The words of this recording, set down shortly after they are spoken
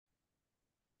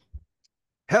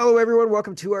Hello, everyone.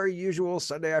 Welcome to our usual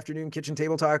Sunday afternoon kitchen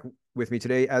table talk. With me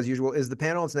today, as usual, is the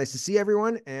panel. It's nice to see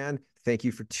everyone, and thank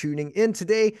you for tuning in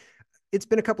today. It's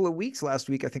been a couple of weeks. Last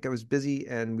week, I think I was busy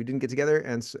and we didn't get together,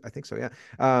 and so, I think so, yeah.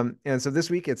 And so this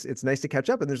week, it's nice to catch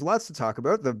up, and there's lots to talk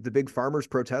about. The big farmers'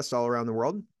 protests all around the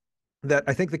world that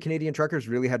I think the Canadian truckers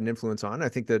really had an influence on. I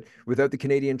think that without the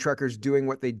Canadian truckers doing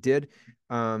what they did,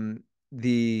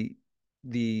 the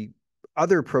the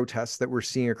other protests that we're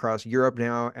seeing across Europe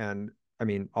now, and I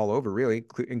mean all over really,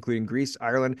 including Greece,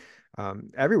 Ireland,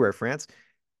 everywhere, France,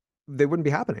 they wouldn't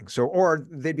be happening. So, or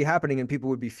they'd be happening and people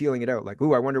would be feeling it out, like,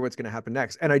 "Ooh, I wonder what's going to happen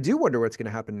next." And I do wonder what's going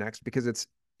to happen next because it's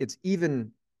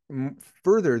even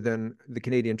further than the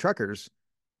Canadian truckers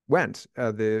went.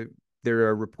 There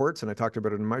are reports, and I talked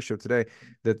about it in my show today,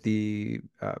 that the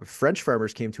French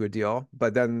farmers came to a deal,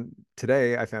 but then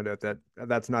today I found out that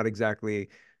that's not exactly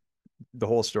the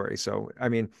whole story. So, I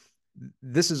mean,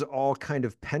 this is all kind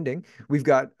of pending. We've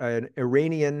got an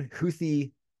Iranian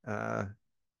Houthi uh,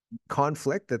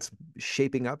 conflict that's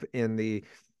shaping up in the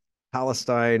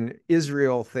Palestine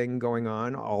Israel thing going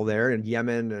on all there, and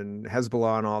Yemen and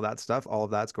Hezbollah and all that stuff. All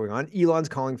of that's going on. Elon's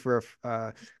calling for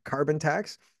a carbon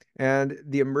tax. And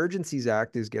the Emergencies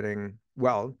Act is getting,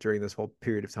 well, during this whole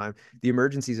period of time, the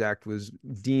Emergencies Act was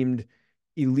deemed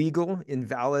illegal,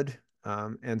 invalid.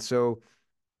 And so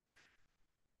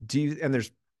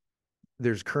and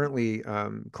there's currently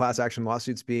class action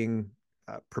lawsuits being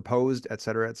proposed, et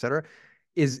cetera, et cetera.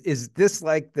 Is this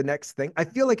like the next thing? I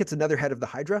feel like it's another head of the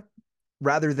Hydra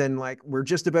rather than like we're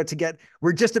just about to get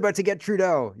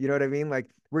Trudeau. You know what I mean? Like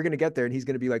we're gonna get there and he's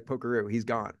gonna be like Pokeroo. He's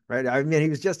gone, right? I mean, he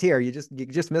was just here. You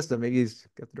just missed him. Maybe he's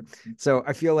so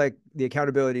I feel like the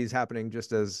accountability is happening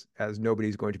just as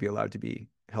nobody's going to be allowed to be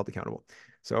held accountable.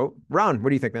 So, Ron, what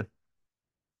do you think, man?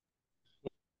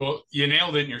 Well, you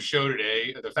nailed it in your show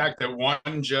today. The fact that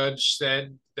one judge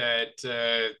said that,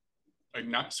 like,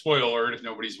 not spoiler alert if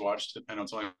nobody's watched it, I know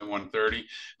it's only 1:30,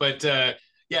 but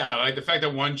yeah, like the fact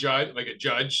that one judge, like a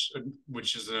judge,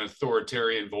 which is an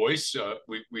authoritarian voice,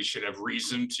 we should have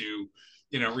reason to,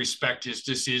 respect his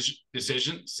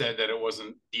decision. Said that it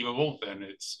wasn't deemable, then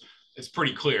it's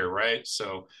pretty clear, right?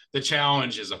 So the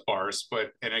challenge is a farce,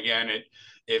 but and again,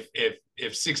 if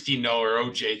 $16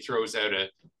 OJ throws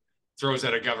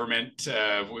at a government.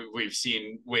 We've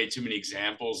seen way too many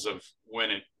examples of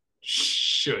when it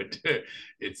should.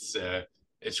 it's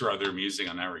it's rather amusing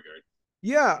on that regard.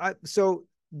 Yeah, so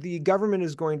the government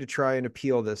is going to try and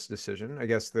appeal this decision. I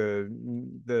guess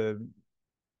the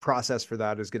process for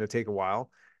that is going to take a while.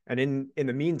 And in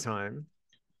the meantime,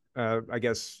 I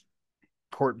guess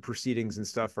court proceedings and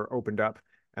stuff are opened up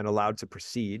and allowed to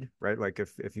proceed, right? Like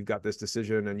if you've got this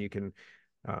decision and you can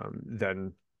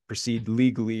then proceed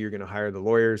legally, you're going to hire the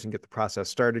lawyers and get the process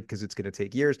started because it's going to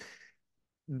take years.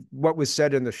 What was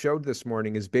said in the show this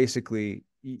morning is basically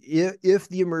if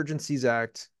the Emergencies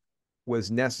Act was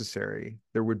necessary,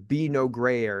 there would be no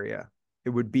gray area. It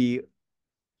would be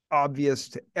obvious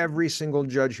to every single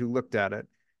judge who looked at it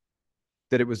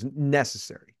that it was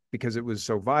necessary because it was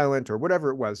so violent or whatever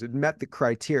it was. It met the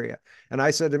criteria. And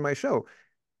I said in my show,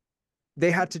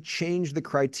 they had to change the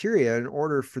criteria in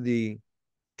order for the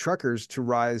truckers to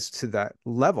rise to that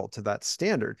level, to that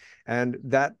standard. And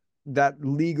that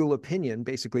legal opinion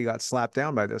basically got slapped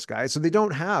down by this guy. So they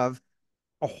don't have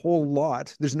a whole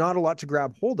lot. There's not a lot to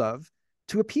grab hold of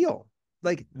to appeal.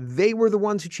 Like they were the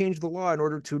ones who changed the law in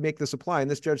order to make this apply. And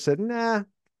this judge said, nah,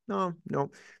 no, no.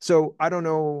 So I don't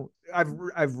know.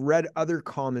 I've read other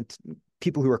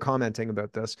people who are commenting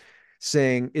about this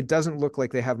saying it doesn't look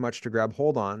like they have much to grab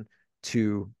hold on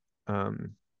to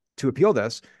um to appeal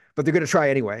this, but they're going to try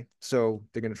anyway. So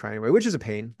they're going to try anyway, which is a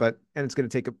pain, and it's going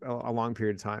to take a long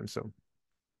period of time. So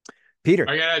Peter.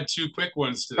 I gotta add two quick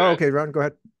ones to Oh, that. okay, Ron, go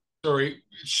ahead. Sorry,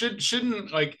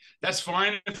 shouldn't, like, that's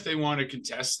fine if they want to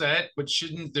contest that, but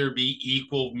shouldn't there be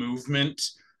equal movement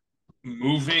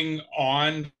moving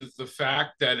on the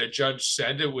fact that a judge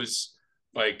said it was,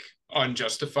 like,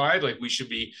 unjustified? Like, there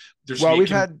should Well, be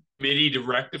we've a had committee to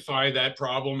rectify that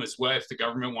problem as well if the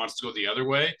government wants to go the other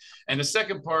way. And the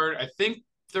second part, I think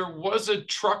there was a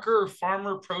trucker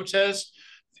farmer protest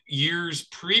years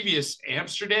previous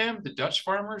Amsterdam, the Dutch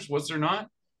farmers, was there not?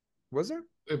 was there?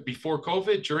 Before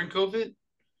COVID, during COVID?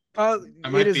 I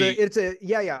It might is be, it's a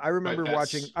yeah, yeah. but I remember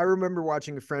watching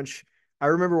I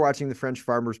remember watching the French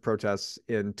farmers protests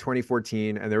in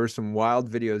 2014, and there were some wild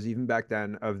videos even back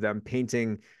then of them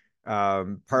painting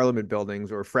parliament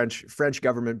buildings or French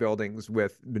government buildings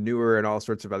with manure and all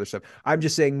sorts of other stuff. I'm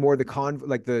just saying more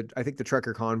the I think the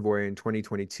trucker convoy in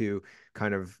 2022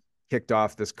 kind of kicked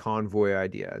off this convoy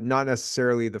idea, not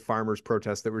necessarily the farmers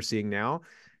protest that we're seeing now.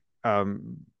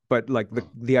 Um, but like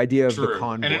the idea of the True.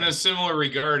 And in convoy. a similar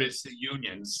regard, it's the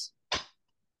unions.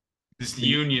 It's the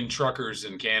union truckers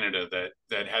in Canada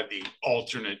that had the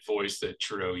alternate voice that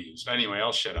Trudeau used. Anyway,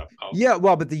 I'll shut up. Yeah,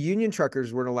 well, but the union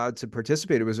truckers weren't allowed to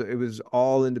participate. It was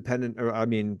all independent. Or, I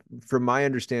mean, from my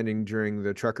understanding, during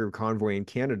the trucker convoy in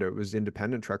Canada, it was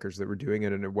independent truckers that were doing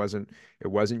it, and it wasn't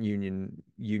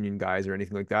union guys or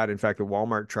anything like that. In fact, the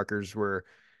Walmart truckers were.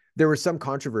 There was some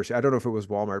controversy. I don't know if it was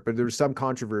Walmart, but there was some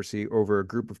controversy over a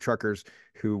group of truckers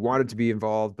who wanted to be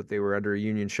involved, but they were under a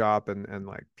union shop, and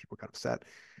like people got upset.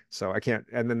 So I can't.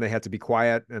 And then they had to be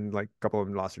quiet, and like a couple of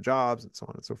them lost their jobs, and so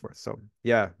on and so forth. So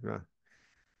yeah, yeah.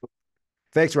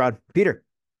 Thanks, Rod. Peter.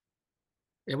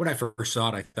 Yeah, when I first saw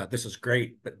it, I thought this is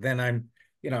great, but then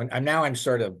I'm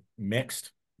sort of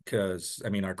mixed because I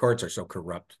mean our courts are so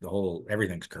corrupt.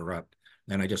 Everything's corrupt,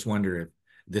 and I just wonder if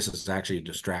this is actually a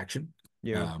distraction.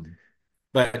 Yeah.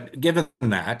 But given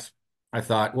that, I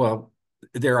thought, well,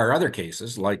 there are other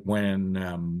cases like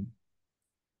when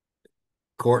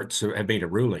courts have made a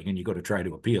ruling and you go to try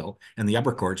to appeal, and the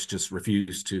upper courts just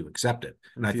refuse to accept it.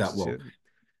 And I thought, well,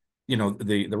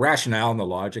 the rationale and the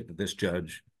logic that this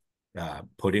judge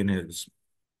put in his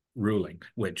ruling,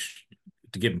 which,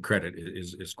 to give him credit,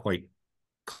 is quite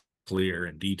clear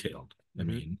and detailed. I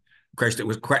mean, Christ, it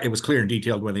was clear and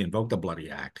detailed when they invoked the Bloody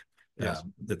Act. Yes.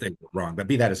 That they were wrong. But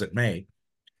be that as it may,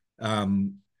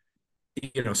 some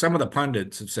of the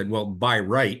pundits have said, well, by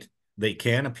right, they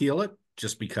can appeal it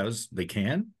just because they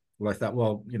can. Well, I thought,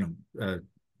 well,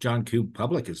 John Q.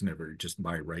 Public is never just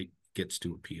by right gets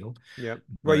to appeal. Yeah.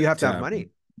 Well, you have to have money,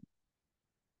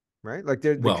 right? Like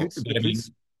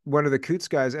one of the Coots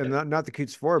guys, and not the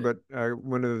Coots 4, but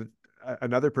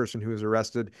another person who was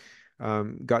arrested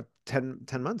got 10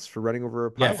 months for running over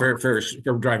a pylon. Yeah,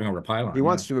 for driving over a pylon. He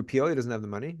wants to appeal. He doesn't have the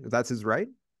money. That's his right.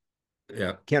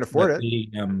 Yeah. Can't afford it.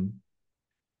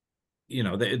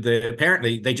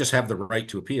 Apparently they just have the right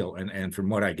to appeal. And from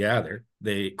what I gather,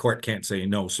 the court can't say,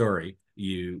 no, sorry,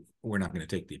 we're not going to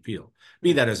take the appeal.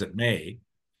 Be that as it may,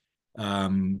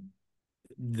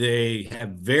 they have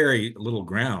very little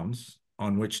grounds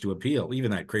on which to appeal. Even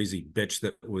that crazy bitch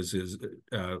that was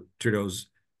Trudeau's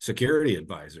security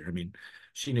advisor. I mean,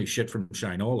 she knew shit from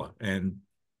Shinola, and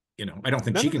I don't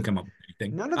think she can come up with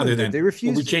anything other than they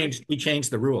refused. Well, we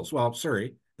changed the rules. Well,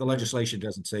 sorry, the legislation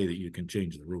doesn't say that you can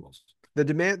change the rules. The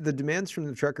demands from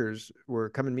the truckers were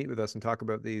come and meet with us and talk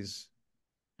about these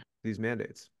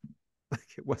mandates.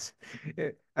 Like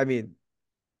I mean,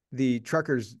 the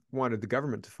truckers wanted the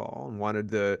government to fall and wanted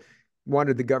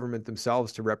the government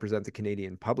themselves to represent the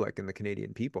Canadian public and the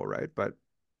Canadian people, right? But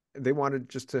they wanted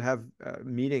just to have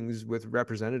meetings with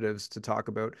representatives to talk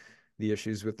about the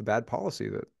issues with the bad policy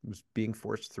that was being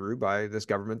forced through by this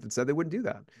government that said they wouldn't do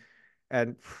that.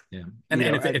 And yeah, and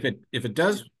if it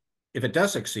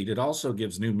does succeed, it also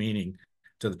gives new meaning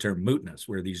to the term mootness,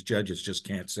 where these judges just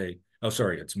can't say, "Oh,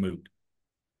 sorry, it's moot."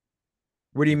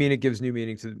 What do you mean it gives new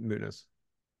meaning to mootness?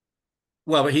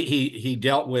 Well, he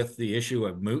dealt with the issue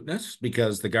of mootness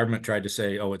because the government tried to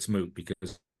say, "Oh, it's moot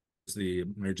because the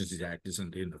Emergencies Act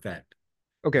isn't in effect."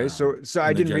 Okay, so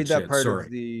I didn't read that part of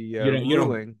the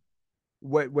ruling.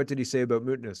 What did he say about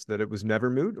mootness? That it was never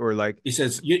moot, or like he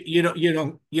says you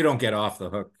don't get off the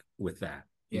hook with that.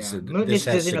 Yeah, mootness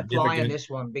doesn't apply on this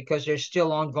one because there's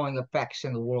still ongoing effects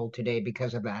in the world today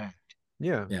because of that act.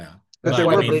 Yeah.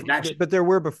 But there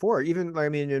were before. Even I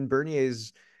mean, in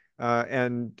Bernier's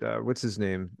and what's his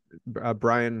name,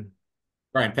 Brian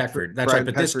Peckford. That's right.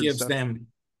 But this gives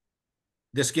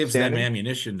them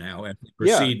ammunition now and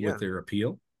proceed with their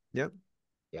appeal. Yep.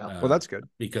 Yeah. Well, that's good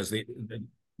because the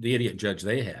idiot judge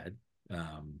they had,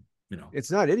 it's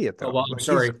not idiot though. Oh, well, I'm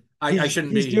sorry. I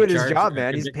shouldn't be. He's doing his job,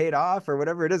 man. He's paid off or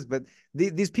whatever it is. But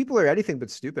these people are anything but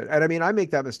stupid. And I mean, I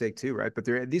make that mistake too, right? But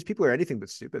these people are anything but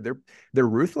stupid. They're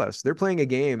ruthless. They're playing a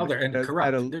game. Oh, they're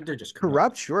corrupt. They're just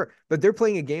corrupt, sure. But they're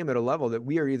playing a game at a level that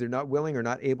we are either not willing or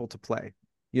not able to play.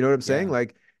 You know what I'm saying? Yeah.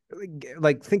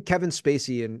 Like think Kevin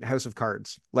Spacey in House of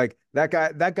Cards. Like that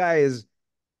guy is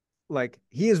like,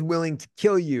 he is willing to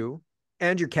kill you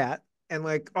and your cat and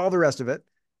like all the rest of it.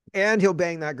 And he'll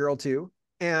bang that girl too.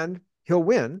 And he'll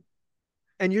win.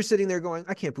 And you're sitting there going,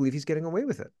 I can't believe he's getting away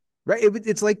with it. Right.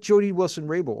 It's like Jody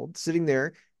Wilson-Raybould sitting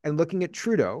there and looking at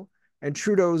Trudeau, and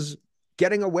Trudeau's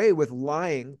getting away with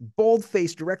lying,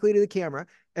 bold-faced directly to the camera.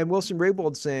 And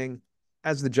Wilson-Raybould saying,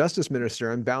 as the justice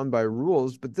minister, I'm bound by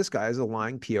rules, but this guy is a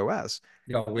lying POS.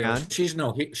 She's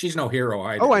no hero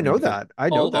either. Oh, I know that.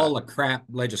 All the crap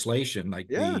legislation, like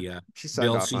the she signed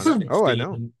off on it. Oh, I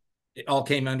know. It all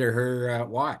came under her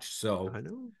watch. So I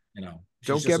know.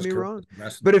 Don't get me wrong.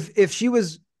 But if she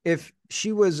was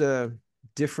a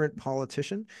different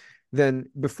politician, then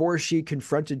before she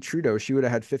confronted Trudeau, she would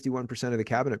have had 51% of the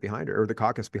cabinet behind her, or the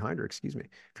caucus behind her, excuse me.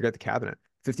 Forget the cabinet.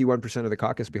 51% of the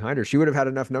caucus behind her. She would have had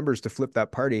enough numbers to flip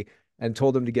that party and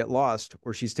told them to get lost,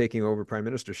 or she's taking over prime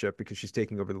ministership because she's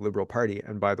taking over the Liberal Party.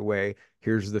 And by the way,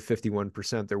 here's the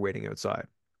 51% they're waiting outside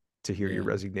to hear your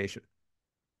resignation.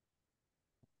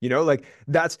 You know, like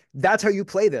that's how you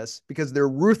play this, because they're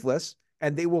ruthless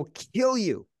and they will kill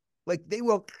you. Like they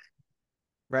will,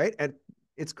 right? And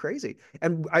it's crazy.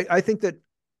 And I think that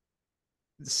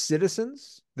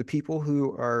citizens, the people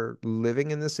who are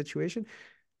living in this situation,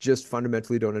 just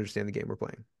fundamentally don't understand the game we're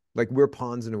playing. Like we're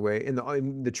pawns in a way, in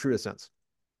the truest sense.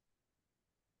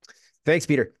 Thanks,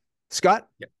 Peter. Scott?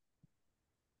 Yep.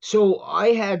 So I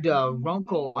had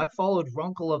Runkle. I followed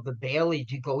Runkle of the Bailey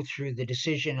to go through the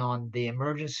decision on the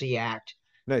Emergency Act.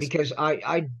 Nice. Because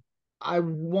I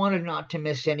wanted not to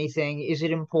miss anything. Is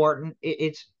it important?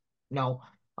 It's no.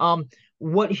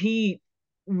 What he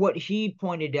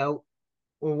pointed out,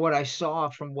 or what I saw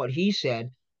from what he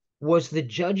said, was the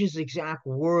judge's exact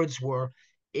words were,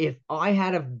 if I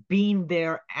had have been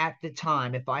there at the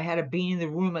time, if I had have been in the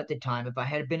room at the time, if I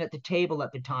had been at the table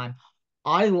at the time,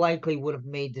 I likely would have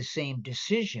made the same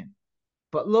decision.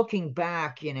 But looking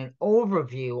back in an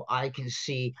overview, I can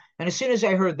see, and as soon as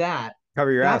I heard that,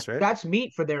 cover your ass, right? That's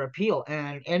meat for their appeal.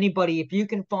 And anybody, if you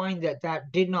can find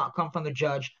that did not come from the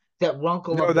judge, that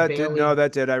Runkle of the Bailey. No,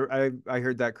 that did. I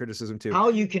heard that criticism too. How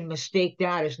you can mistake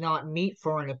that as not meat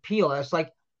for an appeal? That's like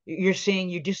you're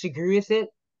saying you disagree with it,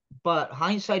 but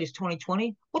hindsight is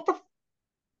 2020. What the?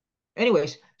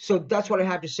 Anyways, so that's what I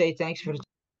have to say. Thanks for.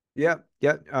 Yeah.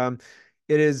 It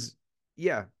is.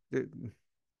 Yeah.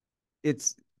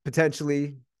 It's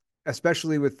potentially,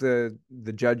 especially with the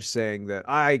judge saying that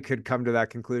I could come to that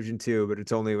conclusion too, but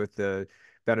it's only with the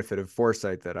benefit of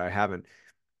foresight that I haven't.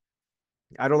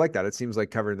 I don't like that. It seems like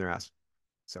covering their ass.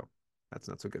 So that's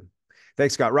not so good.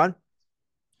 Thanks, Scott. Ron?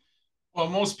 Well,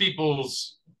 most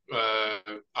people's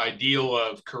ideal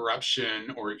of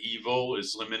corruption or evil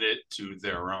is limited to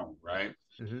their own, right?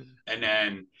 Mm-hmm. And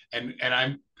then,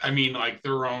 I mean, like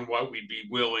their own, what we'd be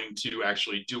willing to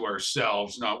actually do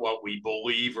ourselves, not what we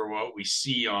believe or what we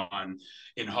see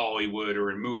in Hollywood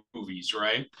or in movies,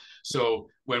 right? So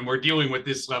when we're dealing with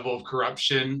this level of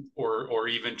corruption, or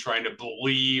even trying to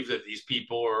believe that these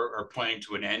people are playing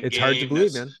to an end it's game, hard to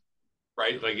believe, man.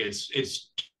 Right? Like it's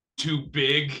too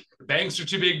big. Banks are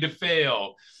too big to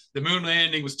fail. The moon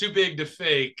landing was too big to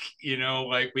fake. You know,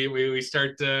 like we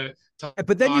start to talk.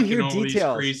 But then you hear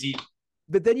details. Crazy.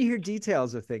 But then you hear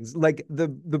details of things like the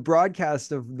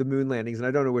broadcast of the moon landings, and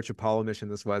I don't know which Apollo mission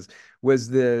this was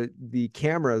the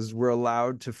cameras were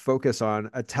allowed to focus on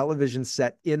a television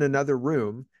set in another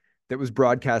room that was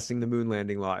broadcasting the moon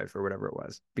landing live or whatever it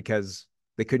was, because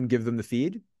they couldn't give them the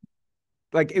feed.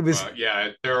 Like it was,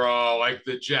 they're all like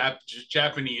the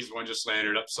Japanese one just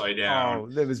landed upside down. Oh,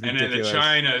 that was ridiculous. And then the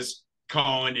China's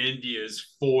calling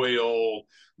India's foil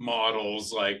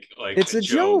models like it's a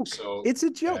joke. So it's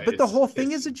a joke, but the whole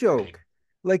thing is a joke.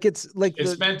 Like it's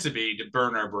meant to be to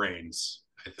burn our brains.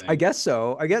 I guess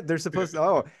so. They're supposed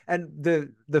to. And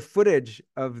the footage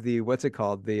of the what's it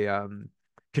called, the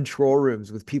control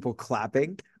rooms with people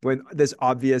clapping when this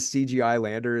obvious CGI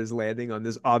lander is landing on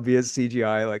this obvious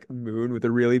CGI like moon with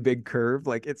a really big curve.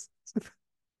 Like it's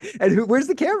and where's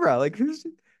the camera? Like who's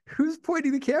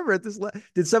pointing the camera at this?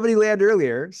 Did somebody land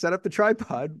earlier? Set up the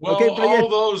tripod. Well, okay, all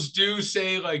those do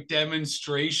say like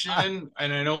demonstration,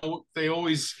 and I know they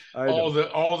always all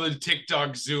the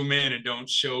TikTok zoom in and don't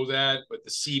show that, but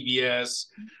the CBS.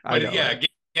 But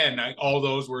again, all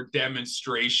those were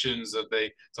demonstrations that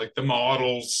it's like the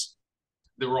models.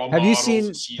 They were all. Have you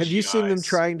seen them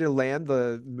trying to land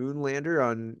the moon lander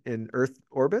in Earth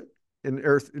orbit?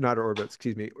 Earth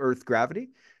gravity.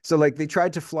 So like they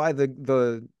tried to fly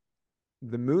the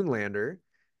moon lander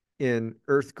in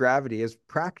Earth gravity as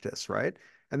practice, right?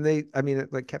 And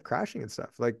it like kept crashing and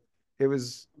stuff. Like it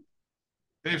was.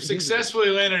 They've successfully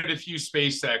landed a few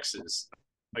SpaceXs.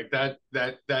 Like that.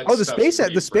 The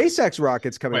SpaceX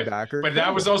rocket's coming back. But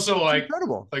that was also like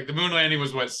incredible. Like the moon landing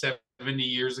was what, 70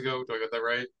 years ago? Do I get that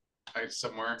right?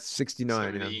 Somewhere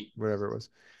 69, whatever it was.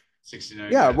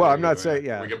 69. Yeah, well, I'm not saying.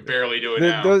 Yeah, we can barely do it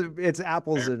now. It's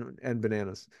apples and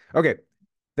bananas. Okay,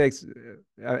 thanks,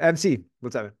 MC.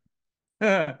 What's up?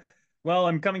 Well,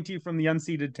 I'm coming to you from the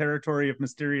unceded territory of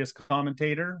Mysterious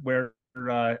Commentator, where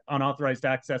unauthorized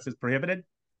access is prohibited.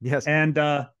 Yes, and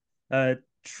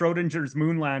Schrodinger's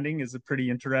moon landing is a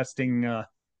pretty interesting.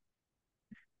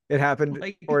 It happened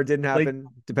or it didn't happen,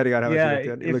 depending on how much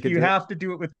you look if you have to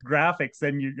do it with graphics,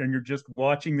 then you're just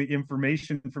watching the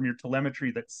information from your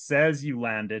telemetry that says you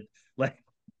landed. Like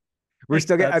we're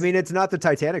still getting. I mean, it's not the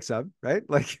Titanic sub, right?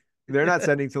 Like They're not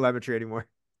sending telemetry anymore.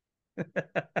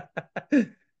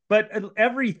 But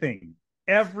everything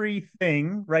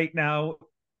right now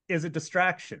is a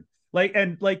distraction. Like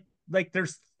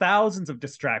there's thousands of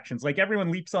distractions. Like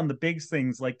everyone leaps on the big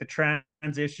things like the trans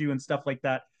issue and stuff like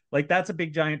that. Like that's a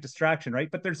big giant distraction,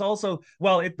 right? But there's also,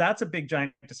 that's a big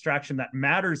giant distraction that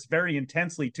matters very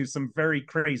intensely to some very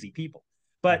crazy people.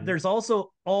 But there's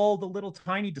also all the little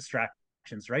tiny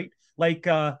distractions, right? Like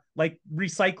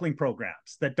recycling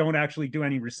programs that don't actually do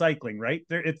any recycling, right?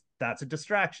 That's a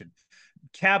distraction.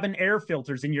 Cabin air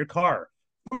filters in your car.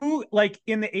 Who, like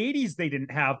in the 80s they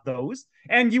didn't have those,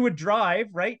 and you would drive,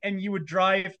 right? And you would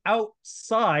drive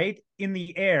outside in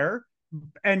the air,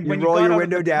 and You when you roll got your out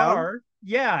window of the down. car,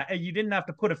 yeah, and you didn't have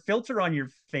to put a filter on your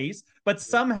face, but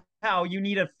somehow you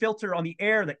need a filter on the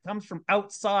air that comes from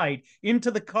outside into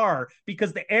the car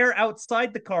because the air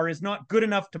outside the car is not good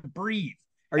enough to breathe.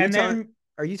 Are you And telling then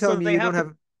are you so telling me they you have don't to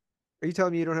have are you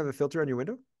telling me you don't have a filter on your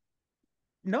window?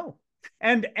 no.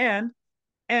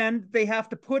 And they have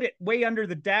to put it way under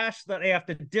the dash, that they have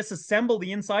to disassemble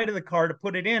the inside of the car to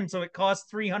put it in, so it costs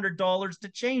 $300 to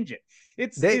change it.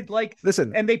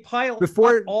 Listen, and they pile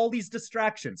before up all these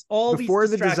distractions, before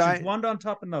the design one on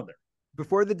top of another.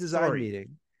 before the design Sorry. meeting,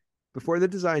 before the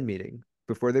design meeting,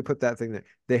 before they put that thing there,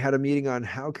 they had a meeting on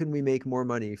how can we make more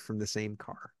money from the same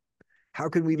car? How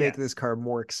can we make this car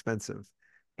more expensive?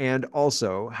 And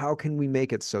also, how can we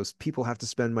make it so people have to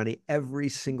spend money every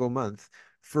single month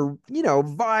for,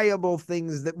 viable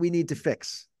things that we need to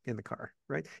fix in the car,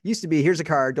 right? Used to be, here's a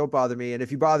car, don't bother me. And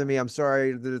if you bother me, I'm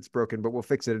sorry that it's broken, but we'll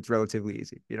fix it. It's relatively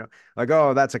easy, like,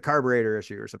 oh, that's a carburetor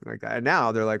issue or something like that. And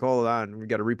now they're like, hold on, we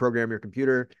got to reprogram your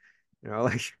computer,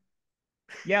 like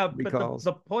Yeah, but recalls.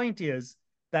 the point is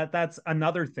that that's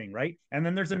another thing, right? And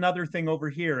then there's another thing over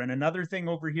here, and another thing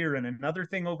over here, and another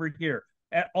thing over here.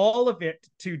 All of it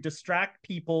to distract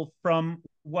people from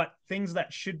what things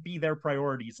that should be their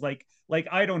priorities, like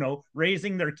I don't know,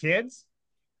 raising their kids,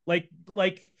 like,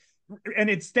 and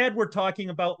instead we're talking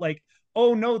about like,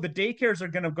 oh no, the daycares are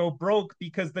going to go broke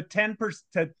because the 10%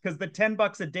 because the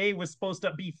 $10 a day was supposed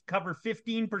to be cover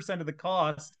 15% of the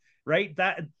cost, right?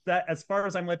 That as far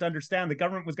as I'm led to understand, the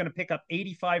government was going to pick up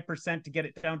 85% to get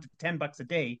it down to $10 a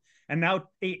day, and now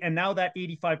that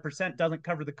 85% doesn't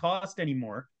cover the cost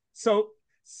anymore. So,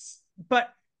 but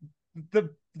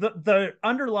the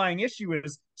underlying issue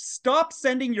is stop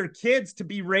sending your kids to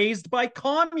be raised by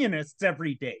communists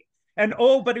every day. And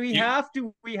but we have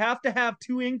to have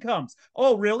two incomes.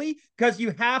 Oh, really? Because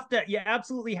you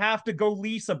absolutely have to go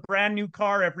lease a brand new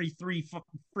car every 3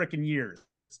 freaking years,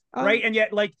 right? And yet,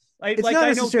 I know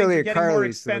things are getting more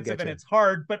expensive and it's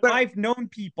hard, but I've known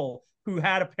people who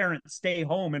had a parent stay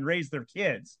home and raise their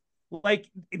kids, like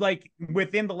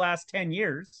within the last 10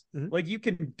 years. Like, you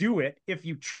can do it if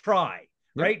you try,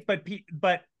 right?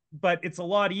 But it's a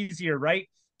lot easier, right?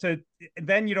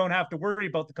 Then you don't have to worry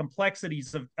about the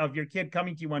complexities of your kid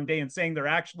coming to you one day and saying they're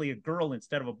actually a girl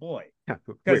instead of a boy.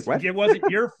 Because it wasn't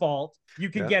your fault. You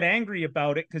can get angry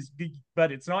about it,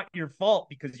 but it's not your fault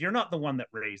because you're not the one that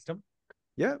raised them.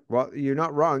 Yeah, well, you're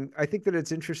not wrong. I think that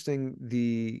it's interesting,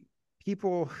 the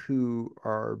people who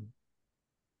are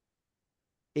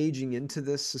aging into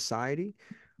this society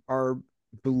are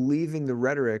believing the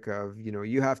rhetoric of,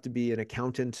 you have to be an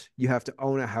accountant, you have to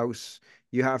own a house,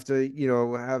 you have to,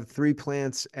 have 3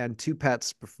 plants and 2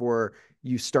 pets before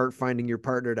you start finding your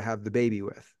partner to have the baby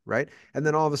with, right? And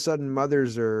then all of a sudden,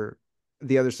 mothers are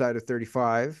the other side of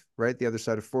 35, right? The other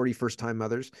side of 40, first-time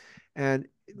mothers. And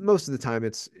most of the time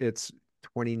it's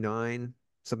 29,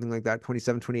 something like that,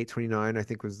 27, 28, 29, I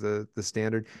think was the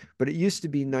standard. But it used to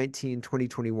be 19, 20,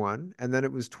 21, and then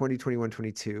it was 20, 21,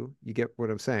 22. You get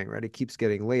what I'm saying, right? It keeps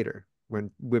getting later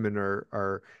when women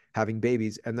are having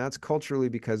babies. And that's culturally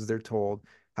because they're told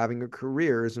having a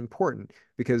career is important,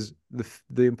 because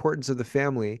the importance of the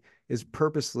family is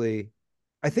purposely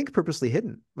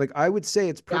hidden. Like, I would say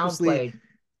it's purposely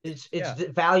downplayed.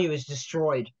 The value is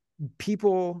destroyed.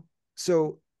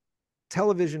 So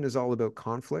television is all about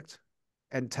conflict,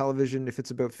 and television, if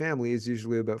it's about family, is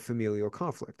usually about familial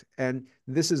conflict. And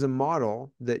this is a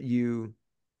model that you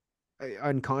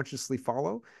unconsciously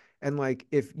follow. And like,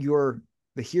 if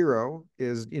the hero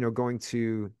is, going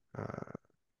to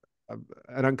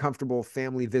an uncomfortable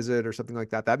family visit or something like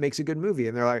that, that makes a good movie.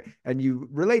 And they're like, and you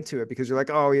relate to it because you're like,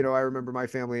 oh, I remember my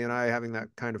family and I having that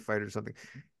kind of fight or something.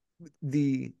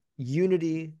 The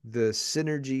unity, the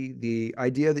synergy, the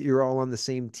idea that you're all on the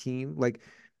same team, like,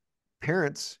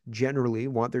 parents generally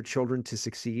want their children to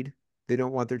succeed. They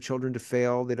don't want their children to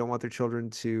fail. They don't want their children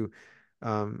to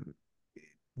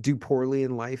do poorly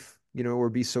in life, or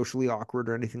be socially awkward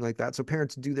or anything like that. So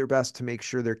parents do their best to make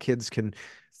sure their kids can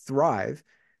thrive.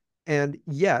 And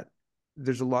yet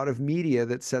there's a lot of media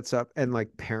that sets up, and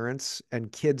like parents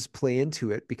and kids play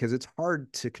into it because it's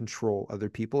hard to control other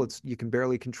people. You can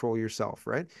barely control yourself,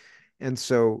 right? And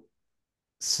so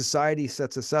society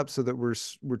sets us up so that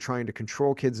we're trying to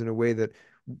control kids in a way that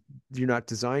you're not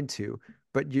designed to.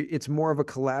 But it's more of a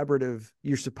collaborative.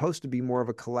 You're supposed to be more of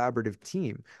a collaborative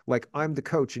team. Like, I'm the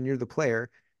coach and you're the player.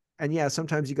 And yeah,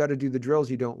 sometimes you got to do the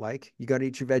drills you don't like. You got to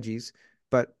eat your veggies.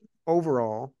 But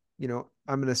overall,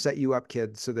 I'm going to set you up,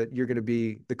 kid, so that you're going to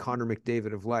be the Connor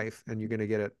McDavid of life, and you're going to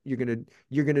get it. You're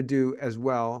going to do as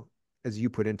well as you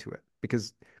put into it.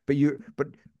 But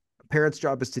parents'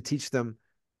 job is to teach them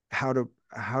how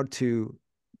to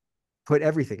put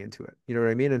everything into it. You know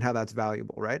what I mean? And how that's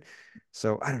valuable, right?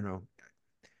 So I don't know.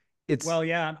 Well,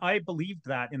 yeah, and I believed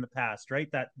that in the past,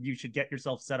 right? That you should get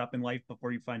yourself set up in life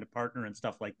before you find a partner and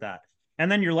stuff like that.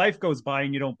 And then your life goes by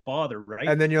and you don't bother, right?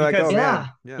 And then you're like, oh man,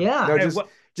 yeah. No,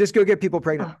 just go get people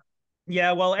pregnant.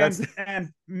 Yeah, well,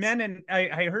 and men, and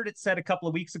I heard it said a couple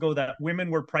of weeks ago that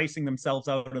women were pricing themselves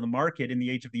out of the market in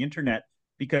the age of the internet,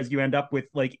 because you end up with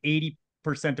like 80%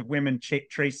 of women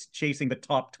chasing the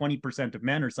top 20% of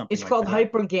men or something. It's called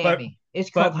hypergamy. It's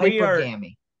called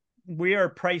hypergamy. We are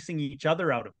pricing each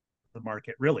other out of the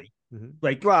market, really. Mm-hmm.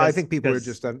 Like, well, I think people are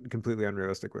just completely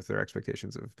unrealistic with their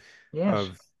expectations of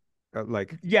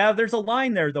like, yeah, there's a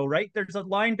line there though, right? There's a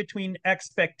line between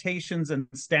expectations and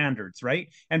standards, right?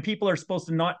 And people are supposed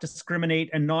to not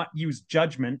discriminate and not use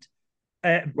judgment.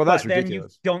 Well, that's but ridiculous.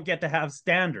 Then you don't get to have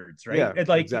standards, right? Yeah, it's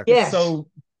like, exactly. Yes.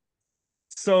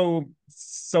 So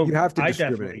you have to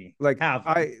discriminate.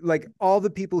 Like all the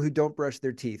people who don't brush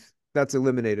their teeth, that's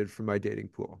eliminated from my dating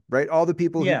pool, right? All the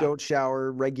people who don't shower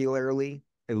regularly,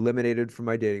 eliminated from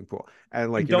my dating pool.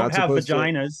 And like, you don't have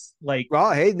vaginas. Like,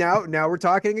 well, hey, now we're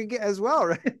talking again as well,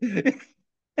 right?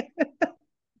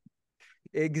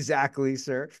 Exactly,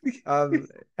 sir.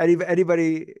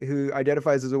 Anybody who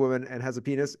identifies as a woman and has a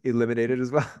penis, eliminated as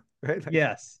well, right? Like,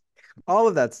 yes, all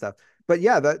of that stuff. But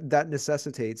yeah, that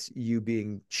necessitates you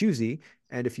being choosy.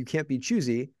 And if you can't be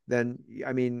choosy, then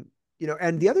I mean,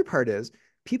 and the other part is,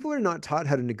 people are not taught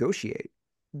how to negotiate.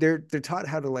 They're taught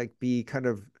how to like be kind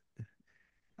of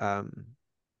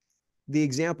the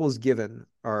examples given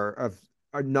are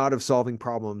not of solving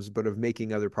problems, but of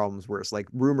making other problems worse, like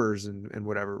rumors and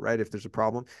whatever, right? If there's a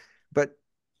problem. But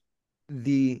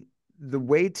the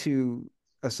way to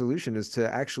a solution is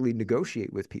to actually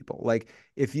negotiate with people. Like,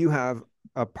 if you have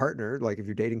a partner, like if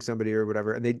you're dating somebody or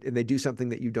whatever, and they do something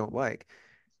that you don't like,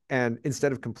 and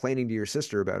instead of complaining to your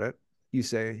sister about it, you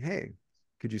say, hey,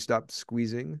 could you stop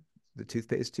squeezing the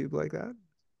toothpaste tube like that?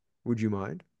 Would you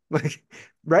mind? Like,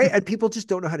 right? And people just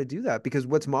don't know how to do that, because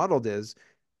what's modeled is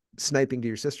sniping to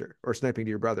your sister or sniping to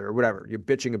your brother or whatever. You're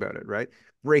bitching about it, right?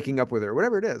 Breaking up with her,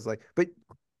 whatever it is. Like, but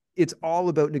it's all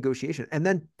about negotiation. And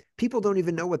then people don't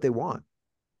even know what they want.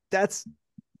 That's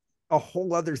a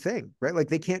whole other thing, right? Like,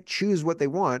 they can't choose what they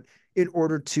want in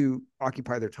order to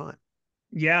occupy their time.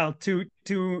 Yeah, to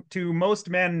most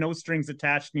men, no strings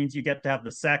attached means you get to have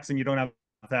the sex and you don't have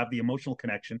to have the emotional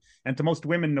connection. And to most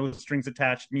women, no strings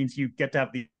attached means you get to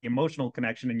have the emotional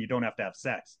connection and you don't have to have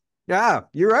sex. Yeah,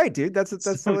 you're right, dude. That's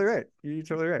totally right. You're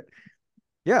totally right.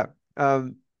 Yeah.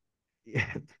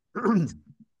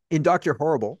 In Dr.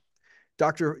 Horrible,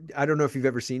 I don't know if you've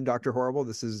ever seen Dr. Horrible.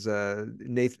 This is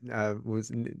Nathan.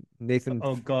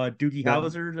 Oh God, Doogie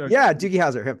Howser. Yeah, Doogie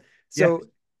Howser. Him. So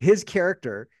his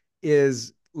character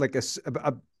is like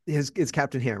his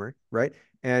Captain Hammer, right?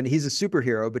 And he's a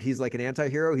superhero, but he's like an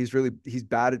anti-hero. He's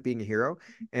bad at being a hero.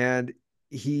 And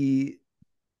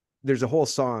there's a whole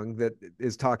song that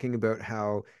is talking about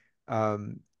how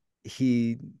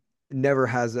he never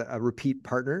has a repeat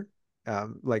partner,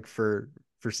 like for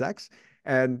sex.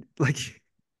 And like,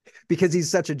 because he's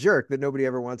such a jerk that nobody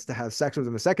ever wants to have sex with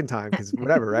him a second time, because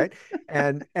whatever, right?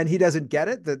 And he doesn't get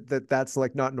it that's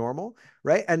like not normal,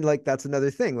 right? And like, that's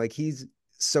another thing. Like, he's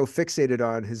so fixated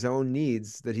on his own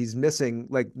needs that he's missing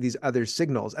like these other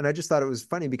signals. And I just thought it was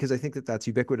funny, because I think that that's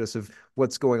ubiquitous of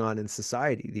what's going on in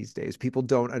society these days. People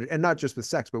don't, and not just with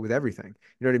sex, but with everything.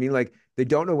 You know what I mean? Like, they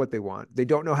don't know what they want. They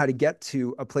don't know how to get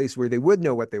to a place where they would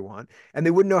know what they want, and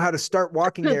they wouldn't know how to start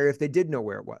walking there if they did know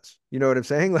where it was. You know what I'm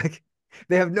saying? Like,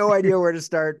 they have no idea where to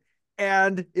start,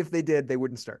 and if they did, they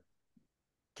wouldn't start.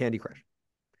 Candy Crush.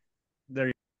 There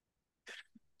you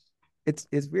go.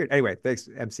 It's weird. Anyway, thanks,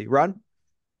 MC. Ron?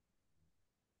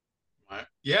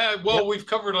 Yeah, well, we've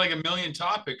covered like a million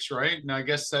topics, right? And I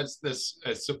guess that's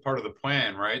a part of the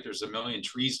plan, right? There's a million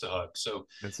trees to hug. So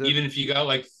even if you got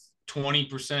like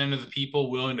 20% of the people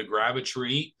willing to grab a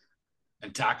tree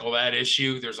and tackle that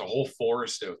issue, there's a whole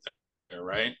forest out there,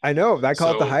 right? I know. I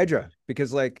call it the Hydra,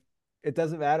 because like, it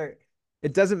doesn't matter.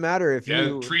 It doesn't matter if Yeah,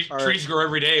 you are. trees grow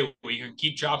every day. We can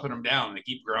keep chopping them down. They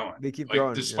keep growing. They keep like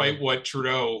growing, despite yeah. what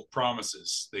Trudeau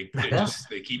promises, they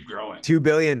keep growing. 2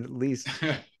 billion at least.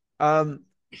 The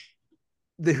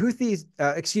Houthis,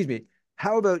 excuse me.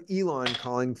 How about Elon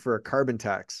calling for a carbon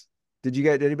tax? Did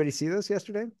anybody see this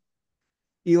yesterday?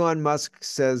 Elon Musk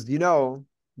says, the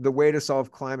way to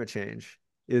solve climate change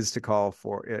is to call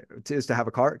for it, is to have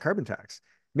a carbon tax.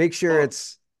 Make sure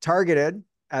it's targeted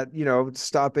at,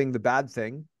 stopping the bad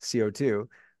thing, CO2,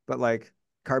 but like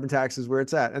carbon tax is where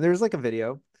it's at. And there's like a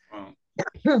video.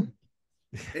 Well,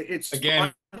 it's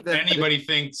again, anybody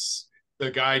thinks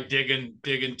the guy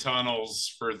digging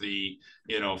tunnels for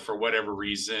for whatever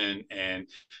reason and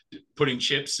putting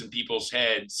chips in people's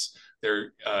heads,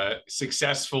 they're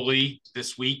successfully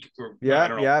this week, or I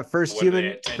don't know, first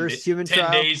human 10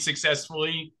 trial. days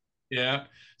successfully. Yeah,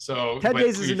 so 10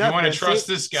 days is if enough, you want man. to trust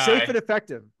this guy, safe and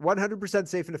effective, 100%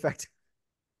 safe and effective.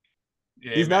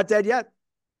 Yeah, he's not dead yet.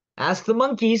 Ask the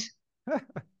monkeys.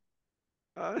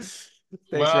 Thanks,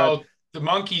 well, Rod. the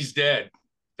monkey's dead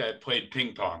that played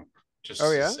ping pong. Just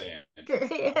saying.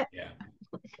 Yeah.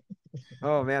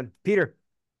 Oh man, Peter.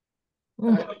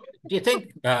 Do you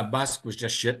think Musk was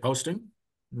just shit posting?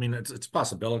 I mean, it's a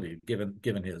possibility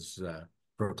given his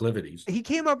proclivities. He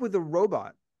came up with a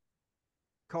robot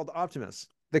called Optimus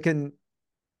that can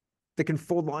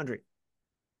fold laundry.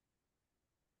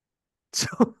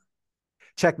 So,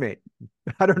 checkmate.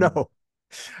 I don't know.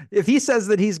 If he says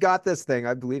that he's got this thing,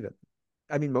 I believe it.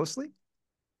 I mean, mostly.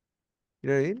 You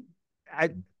know what I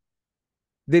mean?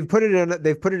 They've put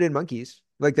it in monkeys.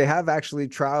 Like they have actually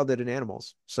trialed it in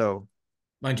animals. So,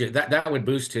 mind you, that would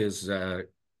boost his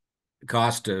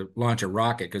cost to launch a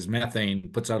rocket because methane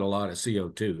puts out a lot of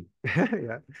CO2.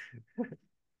 Yeah.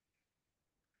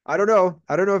 I don't know.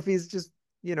 I don't know if he's just,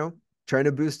 trying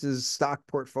to boost his stock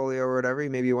portfolio or whatever.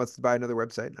 Maybe he wants to buy another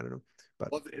website. I don't know.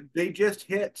 But well, they just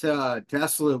hit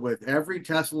Tesla with every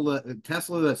Tesla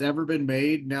that's ever been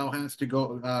made now has to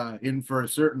go in for a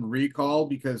certain recall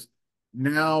because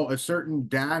now a certain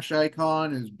dash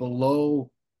icon is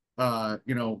below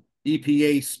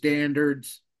EPA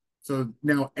standards. So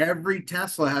now every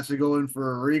Tesla has to go in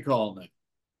for a recall now.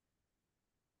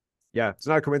 Yeah, it's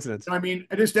not a coincidence. I mean,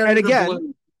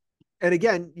 and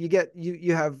again,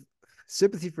 you have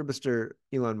sympathy for Mr.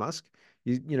 Elon Musk.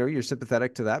 You're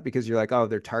sympathetic to that because you're like, oh,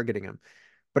 they're targeting him.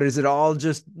 But is it all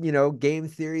just, game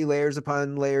theory, layers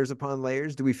upon layers upon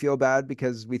layers? Do we feel bad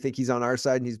because we think he's on our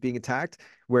side and he's being attacked?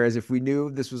 Whereas if we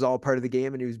knew this was all part of the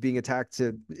game and he was being attacked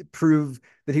to prove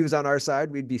that he was on our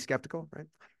side, we'd be skeptical, right?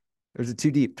 There's a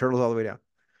too deep. Turtles all the way down.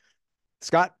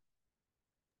 Scott?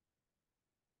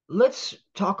 Let's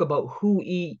talk about who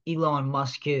Elon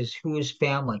Musk is, who his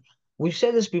family. We've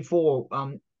said this before.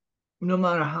 No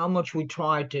matter how much we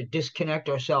try to disconnect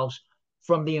ourselves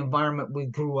from the environment we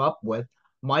grew up with,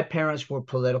 my parents were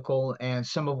political, and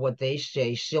some of what they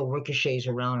say still ricochets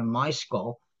around in my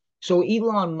skull. So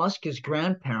Elon Musk's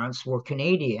grandparents were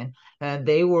Canadian, and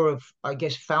they were, I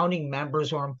guess, founding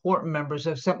members or important members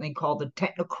of something called the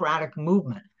technocratic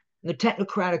movement. The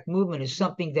technocratic movement is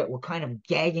something that we're kind of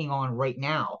gagging on right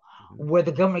now, where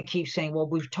the government keeps saying, well,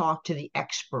 we've talked to the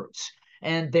experts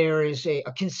and there is a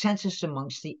consensus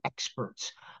amongst the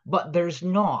experts, but there's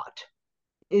not.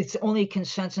 It's only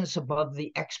consensus above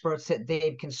the experts that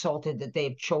they've consulted, that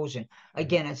they've chosen.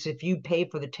 Again, it's if you pay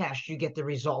for the test, you get the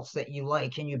results that you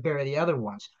like and you bury the other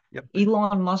ones. Yep.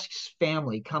 Elon Musk's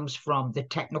family comes from the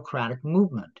technocratic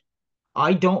movement.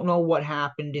 I don't know what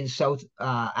happened in South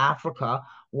Africa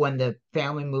when the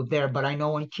family moved there, but I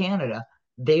know in Canada,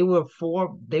 they were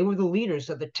the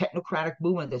leaders of the technocratic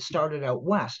movement that started out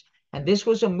west. And this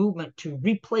was a movement to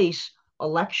replace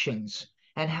elections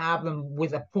and have them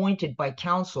appointed by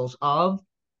councils of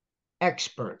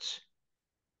experts.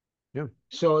 Yeah.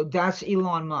 So that's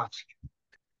Elon Musk.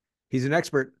 He's an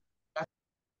expert.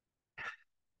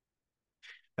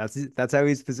 That's how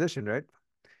he's positioned, right?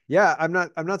 Yeah, I'm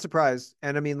not surprised.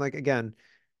 And I mean, like, again,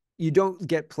 you don't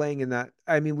get playing in that.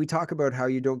 I mean, we talk about how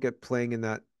you don't get playing in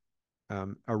that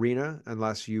arena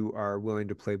unless you are willing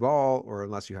to play ball or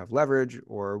unless you have leverage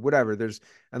or whatever.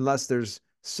 Unless there's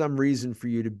some reason for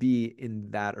you to be in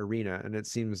that arena. And it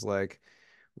seems like,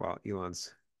 well,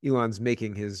 Elon's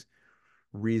making his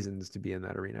reasons to be in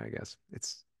that arena, I guess.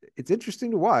 It's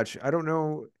interesting to watch. I don't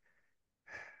know.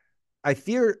 I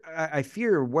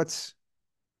fear what's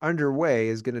underway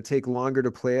is going to take longer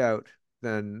to play out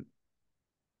than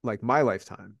like my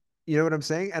lifetime. You know what I'm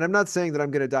saying? And I'm not saying that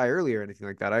I'm going to die early or anything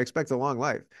like that. I expect a long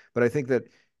life, but I think that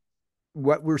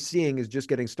what we're seeing is just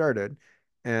getting started,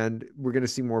 and we're going to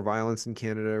see more violence in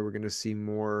Canada. We're going to see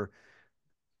more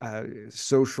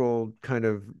social kind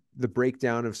of the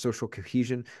breakdown of social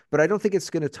cohesion, but I don't think it's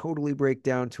going to totally break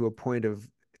down to a point of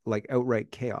like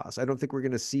outright chaos. I don't think we're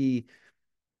going to see,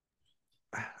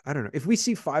 I don't know, if we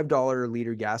see $5 a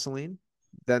liter gasoline,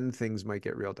 then things might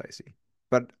get real dicey.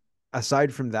 But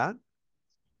aside from that,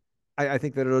 I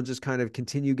think that it'll just kind of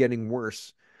continue getting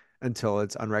worse until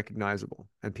it's unrecognizable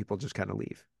and people just kind of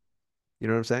leave. You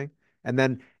know what I'm saying? And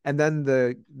then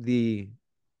the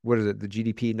what is it? The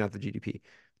GDP, not the GDP,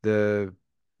 the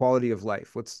quality of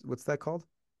life. What's that called?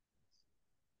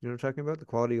 You know what I'm talking about? The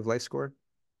quality of life score.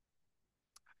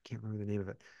 I can't remember the name of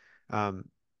it.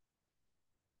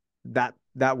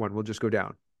 That one will just go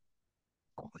down.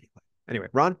 Quality of life. Anyway,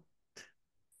 Ron,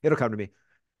 it'll come to me.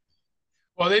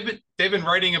 Well, they've been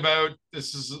writing about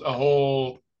this. Is a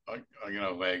whole. I'm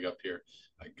gonna lag up here.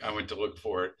 I went to look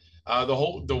for it.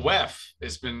 The WEF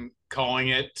has been calling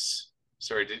it.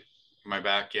 Sorry, am I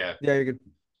back? Yeah. Yeah, you're good.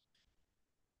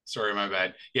 Sorry, my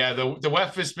bad. Yeah, the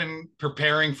WEF has been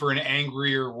preparing for an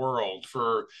angrier world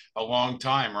for a long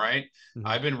time, right? Mm-hmm.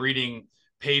 I've been reading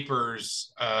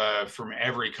papers from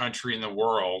every country in the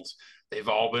world. They've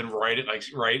all been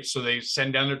right. So they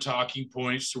send down their talking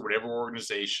points to whatever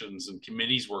organizations and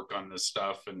committees work on this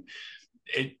stuff, and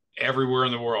everywhere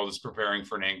in the world is preparing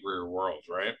for an angrier world,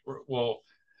 right? Well,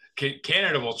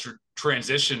 Canada will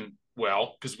transition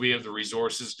well because we have the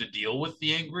resources to deal with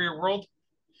the angrier world.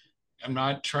 I'm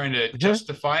not trying to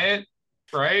justify it,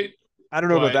 right? I don't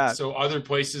know about that. So other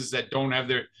places that don't have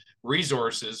their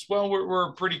resources, well,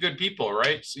 we're pretty good people,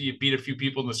 right? So you beat a few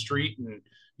people in the street and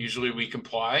usually we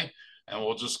comply and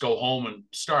we'll just go home and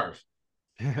starve.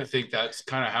 I think that's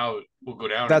kind of how it will go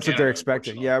down. That's what they're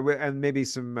expecting. Yeah. And maybe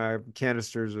some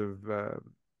canisters of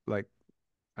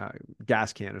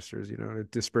gas canisters, you know, to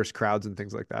disperse crowds and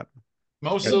things like that.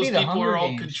 Most of those people are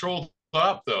all controlled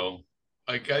up though.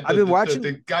 Like I've been watching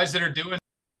the guys that are doing.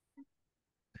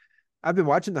 I've been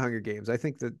watching the Hunger Games. I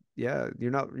think that, yeah,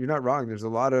 you're not wrong. There's a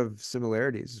lot of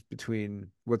similarities between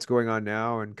what's going on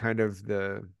now and kind of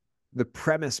the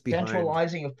premise behind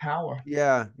centralizing of power.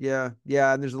 Yeah.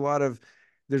 And there's a lot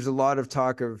of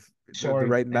talk of the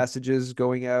right messages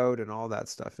going out and all that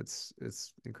stuff. It's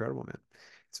incredible, man.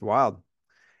 It's wild.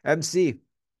 MC.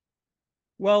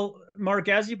 Well, Mark,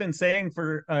 as you've been saying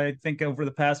for I think over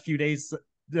the past few days,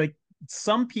 like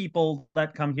some people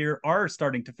that come here are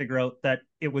starting to figure out that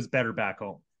it was better back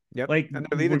home. Yep. Like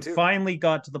we finally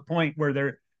got to the point where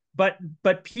the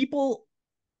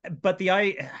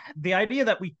idea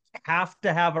that we have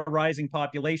to have a rising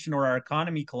population or our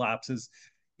economy collapses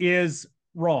is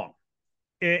wrong.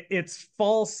 It's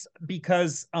false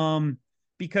because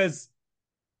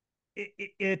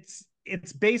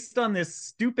it's based on this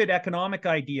stupid economic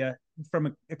idea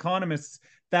from economists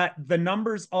that the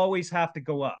numbers always have to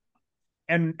go up.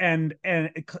 And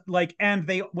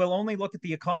they will only look at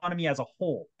the economy as a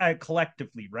whole,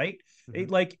 collectively, right?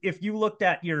 Mm-hmm. Like if you looked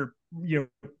at your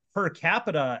per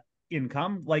capita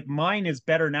income, like mine is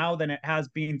better now than it has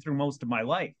been through most of my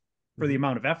life for the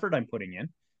amount of effort I'm putting in.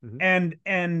 Mm-hmm.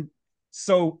 And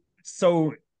so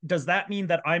does that mean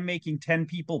that I'm making 10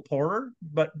 people poorer?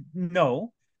 But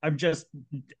no, I just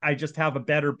have a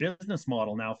better business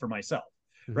model now for myself,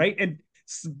 mm-hmm. right? And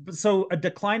so a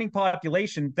declining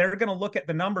population, they're going to look at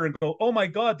the number and go, oh my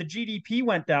God, the GDP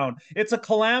went down. It's a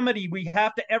calamity. We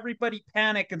have to, everybody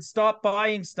panic and stop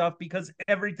buying stuff because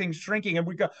everything's shrinking. And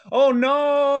we go, oh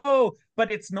no,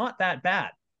 but it's not that bad.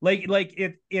 Like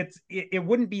it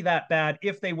wouldn't be that bad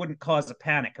if they wouldn't cause a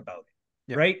panic about it.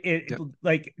 Yep. Right.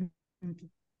 Like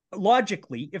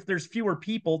logically, if there's fewer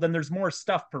people, then there's more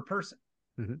stuff per person.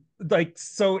 Mm-hmm. Like,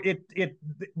 so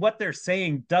what they're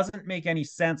saying doesn't make any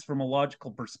sense from a logical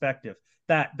perspective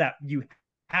that you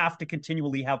have to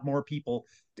continually have more people,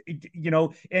 you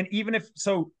know, and even if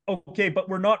so, okay, but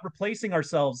we're not replacing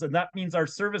ourselves. And that means our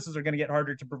services are going to get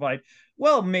harder to provide.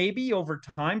 Well, maybe over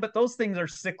time, but those things are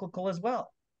cyclical as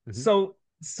well. Mm-hmm.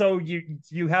 So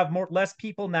you have less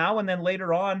people now. And then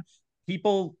later on,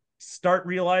 people start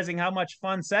realizing how much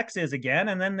fun sex is again.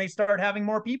 And then they start having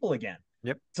more people again.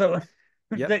 Yep. So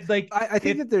yeah, like I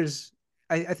think that there's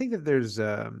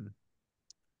an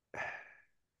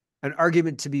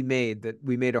argument to be made that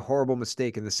we made a horrible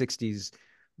mistake in the 60s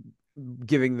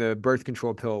giving the birth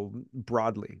control pill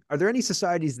broadly. Are there any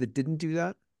societies that didn't do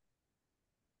that?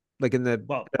 Like at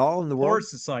all in the world? Poor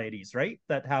societies, right?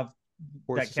 That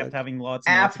kept having lots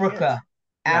of Africa.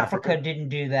 Africa didn't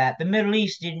do that. The Middle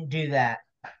East didn't do that.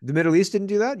 The Middle East didn't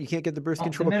do that? You can't get the birth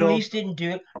control pill? The Middle East didn't do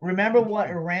it. Remember what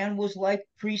Iran was like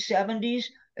pre-70s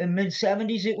and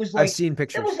mid-70s? It was like, I've seen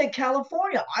pictures. It was like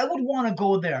California. I would want to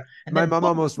go there. And my mom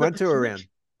almost went to Iran.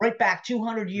 Right back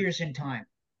 200 years in time.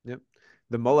 Yep.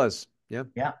 The mullahs.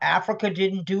 Yeah. Africa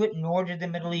didn't do it, nor did the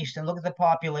Middle East. And look at the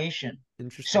population.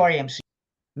 Interesting. Sorry, MC.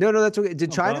 No, that's okay. Did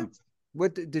No China? problem.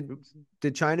 What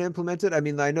did China implement it? I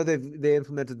mean, I know they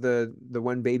implemented the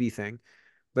one baby thing,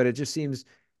 but it just seems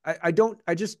I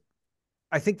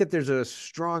think that there's a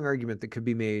strong argument that could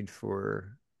be made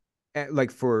for like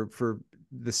for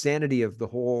the sanity of the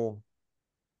whole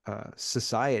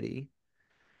society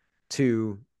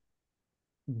to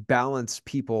balance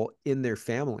people in their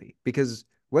family, because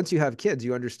once you have kids,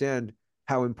 you understand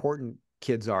how important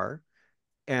kids are,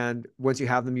 and once you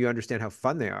have them, you understand how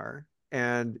fun they are.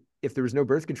 And if there was no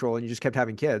birth control and you just kept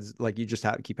having kids, like you just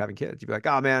have to keep having kids, you'd be like,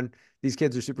 oh man, these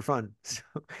kids are super fun. So,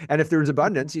 and if there was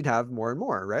abundance, you'd have more and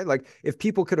more, right? Like if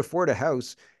people could afford a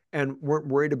house and weren't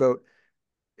worried about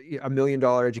 $1 million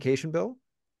education bill,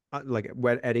 like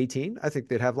at 18, I think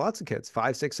they'd have lots of kids,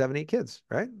 5, 6, 7, 8 kids,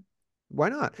 right? Why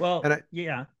not? Well, And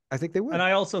yeah. I think they would. And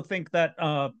I also think that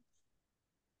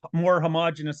more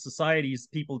homogenous societies,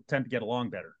 people tend to get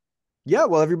along better. Yeah,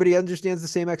 well, everybody understands the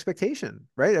same expectation,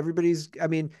 right? Everybody's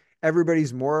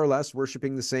more or less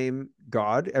worshiping the same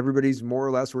God. Everybody's more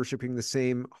or less worshiping the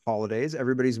same holidays.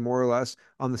 Everybody's more or less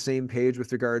on the same page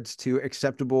with regards to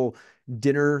acceptable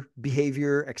dinner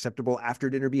behavior, acceptable after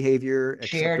dinner behavior,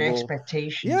 Shared acceptable.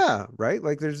 expectations. Yeah, right.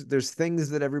 Like there's things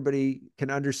that everybody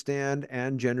can understand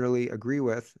and generally agree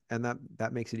with, and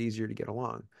that makes it easier to get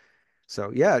along.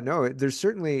 So yeah, no, there's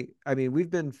certainly, I mean, we've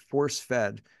been force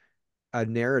fed a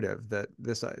narrative that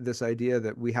this idea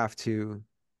that we have to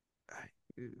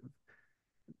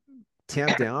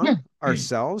tamp down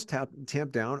ourselves,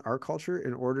 tamp down our culture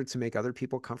in order to make other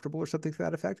people comfortable or something to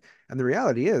that effect. And the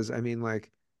reality is, I mean,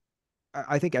 like,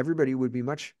 I think everybody would be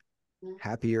much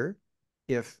happier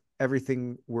if not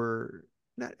everything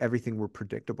were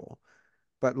predictable,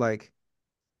 but like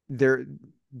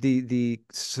the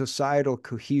societal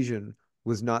cohesion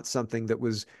was not something that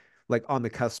was like on the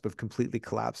cusp of completely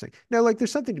collapsing. Now, like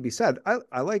there's something to be said.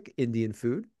 I like Indian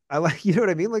food. I like, you know what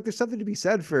I mean? Like there's something to be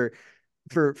said for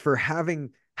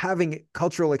having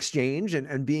cultural exchange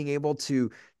and being able to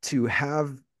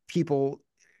have people,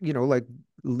 you know, like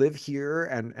live here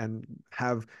and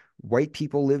have white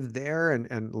people live there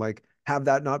and like have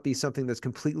that not be something that's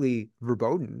completely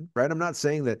verboten, right? I'm not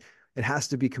saying that it has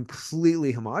to be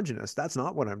completely homogenous. That's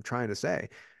not what I'm trying to say.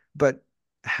 But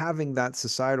having that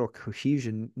societal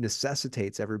cohesion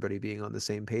necessitates everybody being on the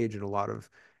same page in a lot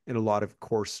of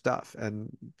core stuff. And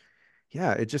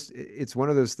yeah, it's one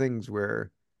of those things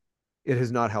where it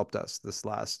has not helped us, this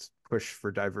last push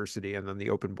for diversity and then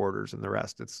the open borders and the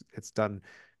rest. It's done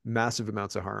massive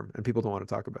amounts of harm, and people don't want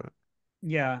to talk about it.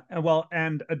 Yeah, well,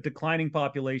 and a declining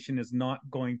population is not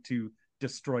going to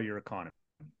destroy your economy.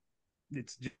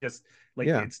 It's just like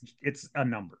Yeah. it's a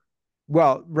number.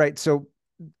 Well, right. So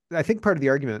I think part of the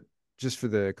argument just for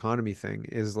the economy thing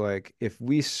is like if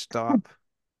we stop,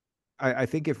 I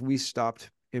think if we stopped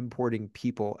importing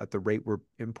people at the rate we're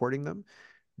importing them,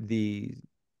 the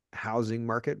housing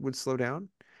market would slow down.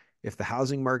 If the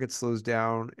housing market slows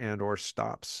down and or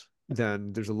stops,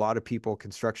 then there's a lot of people,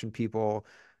 construction people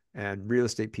and real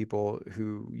estate people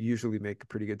who usually make a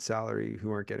pretty good salary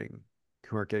who aren't getting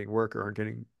work or aren't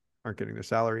getting their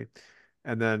salary.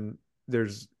 And then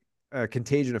there's a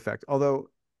contagion effect. Although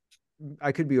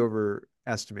I could be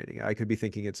overestimating it. I could be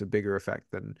thinking it's a bigger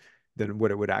effect than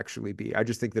what it would actually be. I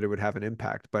just think that it would have an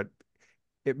impact, but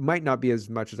it might not be as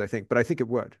much as I think, but I think it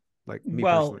would. Like me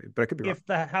personally, but I could be wrong. If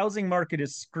the housing market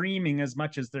is screaming as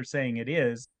much as they're saying it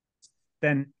is,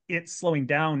 then it's slowing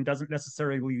down doesn't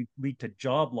necessarily lead to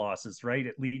job losses, right?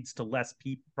 It leads to less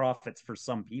profits for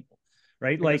some people,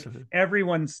 right? Like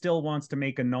everyone still wants to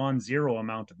make a non-zero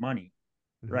amount of money,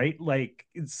 right? Like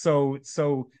so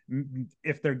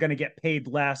if they're going to get paid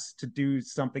less to do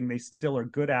something they still are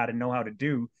good at and know how to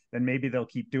do, then maybe they'll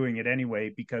keep doing it anyway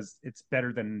because it's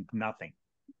better than nothing.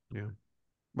 Yeah.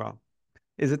 Well,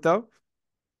 is it though?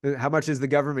 How much is the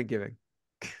government giving?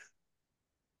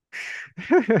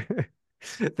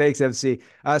 Thanks, MC.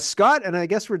 Scott, and I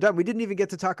guess we're done. We didn't even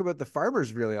get to talk about the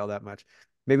farmers really all that much.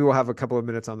 Maybe we'll have a couple of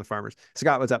minutes on the farmers.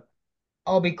 Scott, what's up?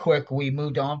 I'll be quick. We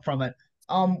moved on from it.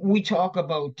 We talk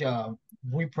about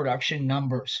reproduction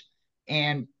numbers,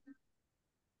 and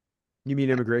You mean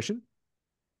immigration?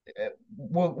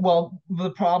 well, the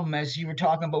problem, as you were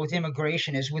talking about with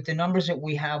immigration, is with the numbers that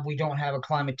we have, we don't have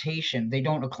acclimatation. They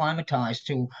don't acclimatize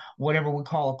to whatever we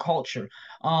call a culture.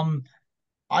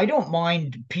 I don't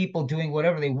mind people doing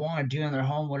whatever they want to do in their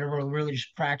home, whatever religious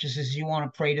practices you want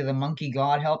to pray to the monkey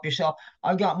god, help yourself.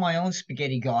 I've got my own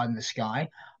spaghetti god in the sky.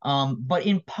 But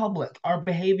in public, our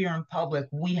behavior in public,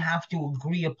 we have to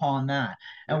agree upon that.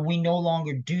 And we no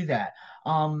longer do that.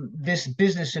 This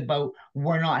business about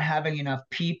we're not having enough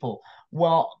people.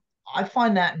 Well, I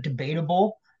find that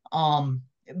debatable, um,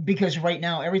 because right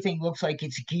now everything looks like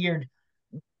it's geared,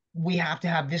 we have to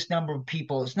have this number of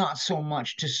people. It's not so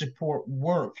much to support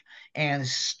work and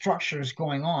structures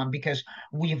going on, because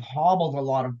we've hobbled a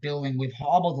lot of building, we've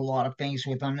hobbled a lot of things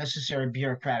with unnecessary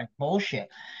bureaucratic bullshit.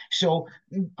 So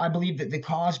I believe that the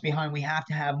cause behind we have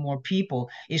to have more people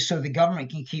is so the government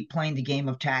can keep playing the game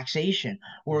of taxation,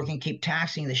 or it can keep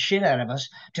taxing the shit out of us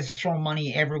to throw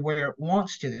money everywhere it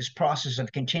wants to. This process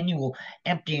of continual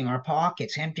emptying our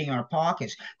pockets,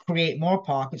 create more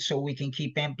pockets so we can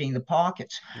keep emptying the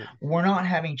pockets. Yep. We're not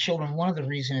having children. One of the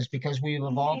reasons is because we've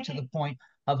evolved to the point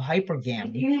of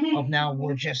hypergamy, of now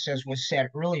we're, just as was said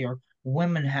earlier,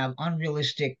 women have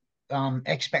unrealistic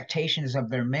expectations of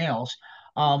their males.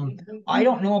 I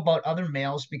don't know about other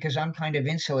males because I'm kind of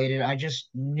insulated. I just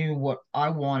knew what I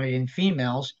wanted in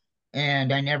females,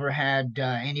 and I never had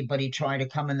anybody try to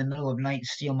come in the middle of the night and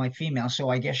steal my female. So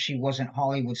I guess she wasn't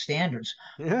Hollywood standards.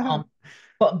 Yeah.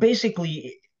 But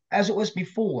basically, as it was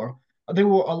before, there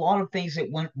were a lot of things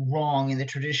that went wrong in the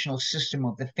traditional system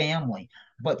of the family,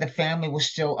 but the family was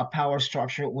still a power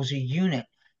structure. It was a unit.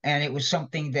 And it was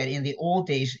something that in the old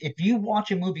days, if you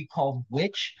watch a movie called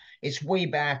Witch, it's way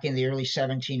back in the early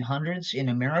 1700s in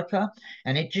America.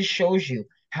 And it just shows you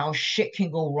how shit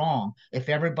can go wrong if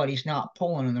everybody's not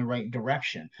pulling in the right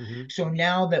direction. Mm-hmm. So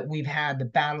now that we've had the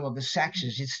battle of the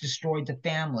sexes, it's destroyed the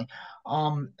family.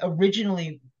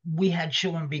 Originally, we had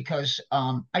children because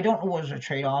I don't know what was a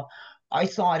trade-off. I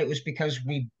thought it was because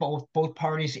we both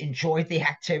parties enjoyed the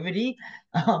activity.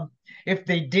 Um, if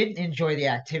they didn't enjoy the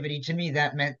activity, to me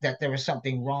that meant that there was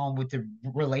something wrong with the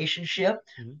relationship.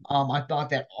 Mm-hmm. I thought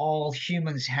that all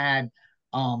humans had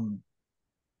um,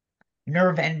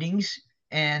 nerve endings,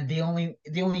 and the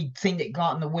only thing that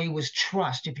got in the way was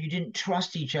trust. If you didn't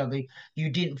trust each other, you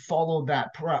didn't follow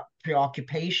that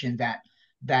preoccupation, that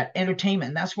entertainment.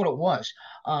 And that's what it was.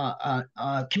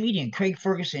 Comedian Craig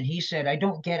Ferguson, he said, I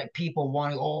don't get it, people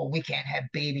wanting, oh, we can't have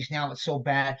babies now, it's so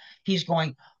bad. He's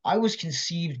going, I was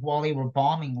conceived while they were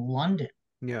bombing London.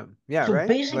 Yeah. Yeah. So Right.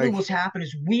 basically, what's happened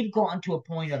is we've gotten to a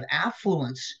point of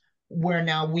affluence where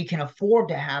now we can afford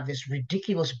to have this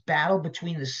ridiculous battle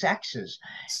between the sexes.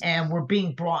 And we're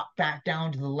being brought back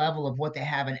down to the level of what they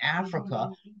have in Africa,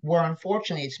 where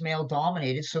unfortunately it's male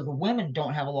dominated. So the women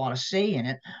don't have a lot of say in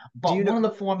it. Do But you one know? of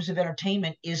the forms of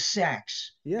entertainment is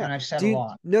sex. Yeah. And I've said Do a you?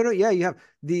 lot. No. No. Yeah. You have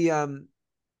the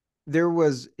there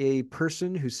was a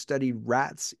person who studied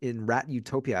rats in Rat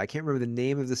Utopia. I can't remember the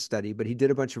name of the study, but he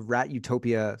did a bunch of Rat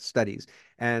Utopia studies.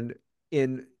 And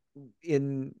in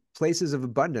places of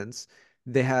abundance,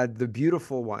 they had the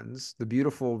beautiful ones, the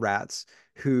beautiful rats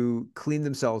who cleaned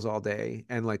themselves all day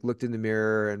and like looked in the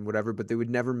mirror and whatever, but they would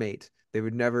never mate. They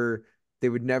would never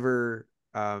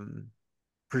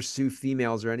pursue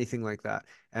females or anything like that.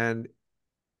 And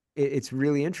it's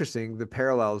really interesting the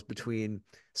parallels between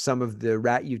some of the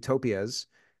rat utopias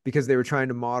because they were trying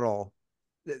to model.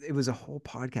 It was a whole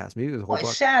podcast, maybe it was a whole Well,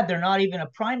 it's book. sad they're not even a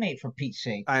primate, for Pete's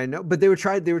sake. I know, but they were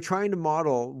trying to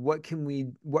model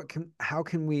how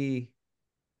can we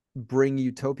bring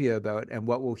utopia about, and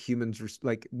what will humans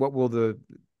like, what will the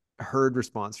herd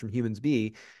response from humans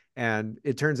be? And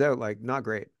it turns out like not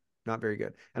great, not very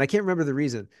good. And I can't remember the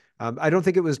reason. I don't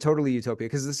think it was totally utopia,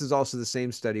 because this is also the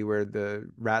same study where the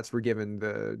rats were given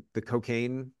the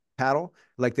cocaine paddle.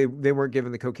 Like they weren't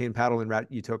given the cocaine paddle in Rat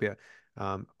Utopia.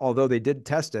 Although they did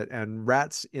test it, and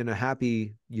rats in a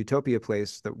happy utopia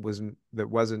place that wasn't that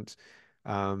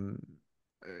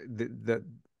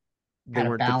Had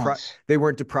a balance. they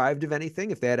weren't deprived of anything.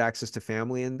 If they had access to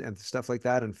family and stuff like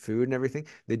that and food and everything,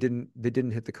 they didn't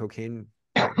hit the cocaine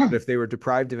part. But if they were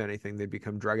deprived of anything, they'd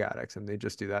become drug addicts, and they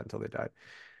just do that until they died.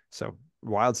 So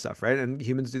wild stuff, right? And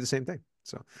humans do the same thing.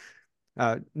 So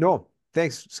no,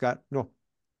 thanks, Scott. No.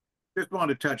 Just want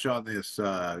to touch on this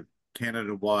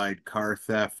Canada-wide car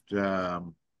theft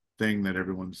thing that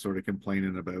everyone's sort of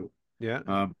complaining about.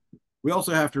 Yeah. We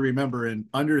also have to remember, in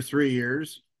under 3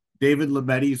 years, David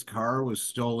Lametti's car was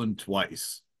stolen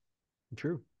twice.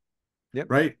 True. Yep.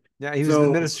 Right? Yeah, he was the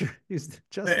minister. He's the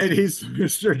justice. And he's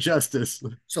Mr. Justice.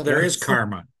 So there is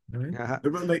karma. Yeah.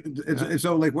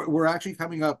 So like we're actually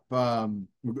coming up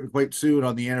quite soon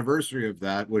on the anniversary of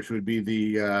that, which would be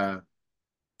the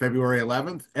February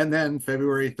 11th and then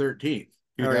February 13th,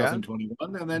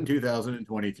 2021, and then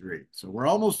 2023. So we're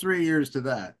almost 3 years to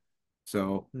that.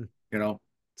 So,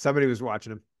 somebody was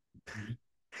watching him.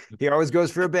 He always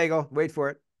goes for a bagel. Wait for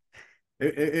it.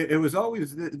 It was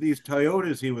always these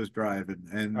Toyotas he was driving,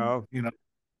 and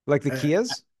like the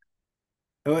Kias.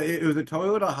 It was a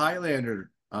Toyota Highlander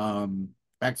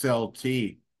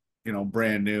XLT,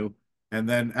 brand new, And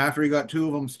then after he got 2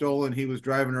 of them stolen, he was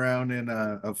driving around in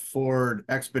a Ford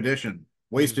Expedition,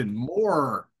 wasted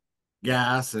more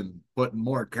gas and putting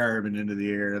more carbon into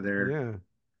the air there. Yeah.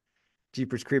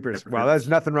 Jeepers creepers. Well, there's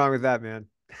nothing wrong with that, man.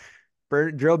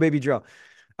 Drill, baby, drill.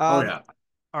 Oh yeah.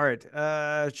 All right.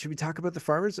 Should we talk about the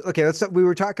farmers? Okay, we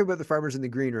were talking about the farmers in the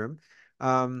green room.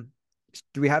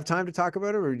 Do we have time to talk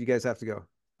about it, or do you guys have to go?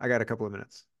 I got a couple of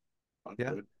minutes.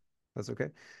 Yeah, that's okay.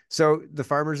 So the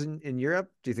farmers in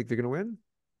Europe, do you think they're going to win?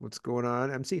 What's going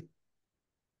on, MC?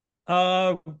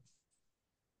 I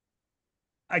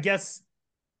guess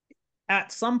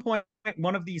at some point,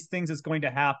 one of these things is going to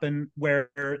happen where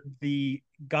the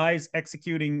guys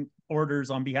executing orders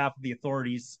on behalf of the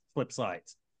authorities flip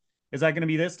sides. Is that going to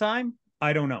be this time?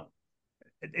 I don't know.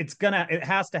 It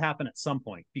has to happen at some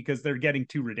point because they're getting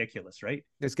too ridiculous, right?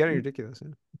 It's getting ridiculous.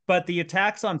 Yeah. But the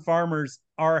attacks on farmers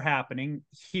are happening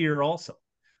here also.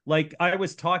 Like I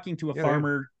was talking to a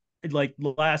farmer like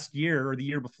last year or the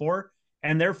year before,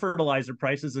 and their fertilizer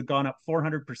prices have gone up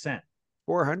 400%.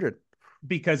 400.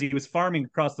 Because he was farming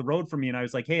across the road from me, and I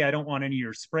was like, "Hey, I don't want any of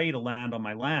your spray to land on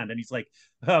my land." And he's like,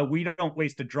 "We don't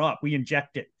waste a drop. We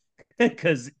inject it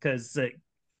because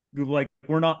like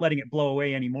we're not letting it blow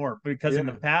away anymore." Because in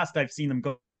the past, I've seen them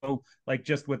go like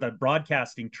just with a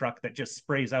broadcasting truck that just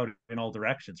sprays out in all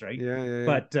directions, right?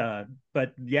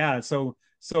 But yeah, so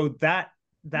that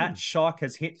shock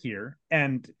has hit here,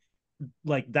 and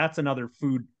like that's another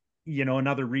food,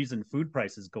 another reason food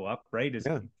prices go up, right?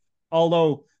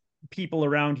 Although people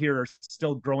around here are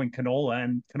still growing canola,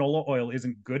 and canola oil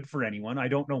isn't good for anyone. I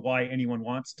don't know why anyone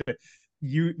wants to.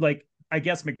 I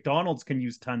guess McDonald's can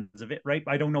use tons of it, right?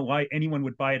 I don't know why anyone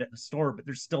would buy it at the store, but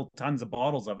there's still tons of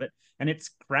bottles of it, and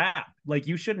it's crap. Like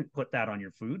you shouldn't put that on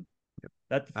your food.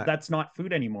 That's not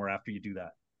food anymore after you do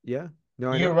that. Yeah.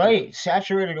 No, you're right.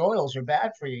 Saturated oils are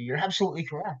bad for you. You're absolutely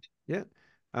correct. Yeah.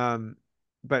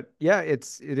 But yeah,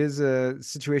 it is a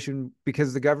situation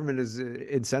because the government is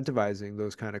incentivizing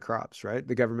those kind of crops, right?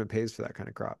 The government pays for that kind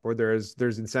of crop, or there's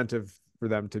incentive for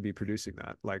them to be producing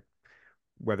that, like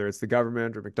whether it's the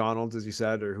government or McDonald's, as you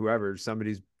said, or whoever,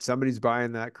 somebody's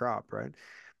buying that crop, right?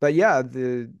 But yeah,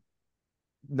 the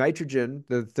nitrogen,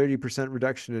 the 30%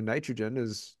 reduction in nitrogen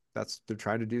they're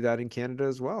trying to do that in Canada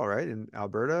as well, right? In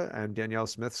Alberta, and Danielle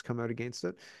Smith's come out against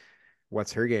it.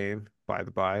 What's her game, by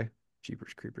the by?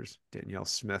 Jeepers creepers, Danielle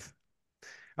Smith.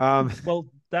 Well,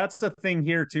 that's the thing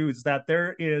here too, is that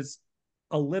there is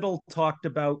a little talked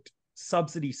about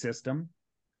subsidy system,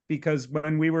 because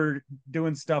when we were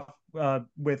doing stuff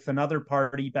with another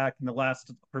party back in the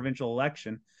last provincial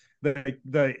election,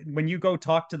 when you go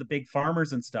talk to the big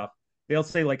farmers and stuff, they'll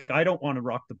say like, I don't want to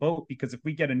rock the boat because if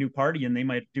we get a new party and they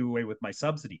might do away with my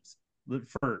subsidies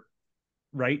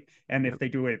right. And if they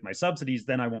do away with my subsidies,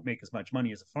 then I won't make as much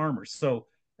money as a farmer. So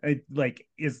like,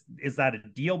 is that a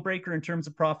deal breaker in terms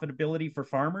of profitability for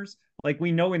farmers? Like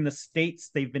we know in the States,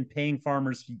 they've been paying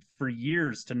farmers for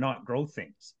years to not grow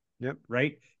things. Yep.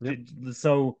 Right. Yep.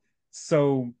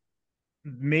 So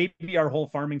maybe our whole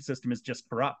farming system is just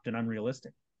corrupt and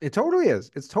unrealistic. It totally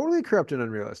is. It's totally corrupt and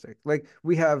unrealistic. Like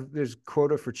there's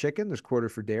quota for chicken, there's quota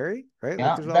for dairy, right?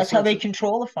 Yeah, like that's how they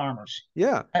control the farmers.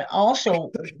 Yeah. And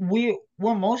also we're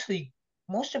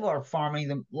most of our farming,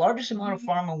 the largest amount of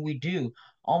farming we do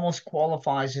almost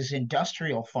qualifies as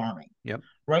industrial farming. Yep.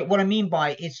 Right. What I mean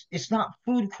by it's not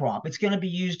food crop. It's going to be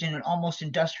used in an almost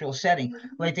industrial setting,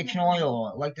 like the canola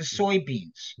oil, like the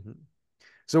soybeans. Mm-hmm.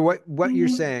 So what you're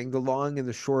saying, the long and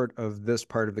the short of this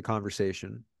part of the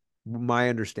conversation, my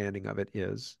understanding of it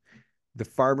is the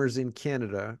farmers in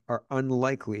Canada are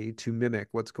unlikely to mimic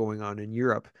what's going on in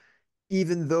Europe,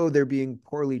 even though they're being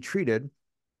poorly treated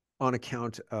on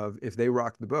account of if they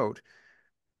rock the boat,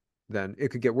 then it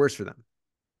could get worse for them,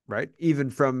 right?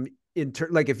 Even from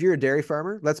like if you're a dairy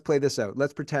farmer, let's play this out.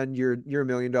 Let's pretend you're $1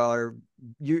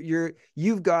 million,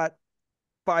 you've got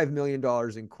 $5 million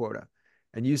in quota,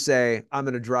 and you say, I'm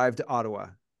going to drive to Ottawa.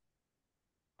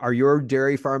 Are your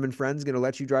dairy farming friends going to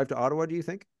let you drive to Ottawa, do you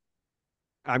think?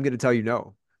 I'm going to tell you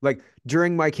no. Like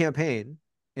during my campaign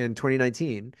in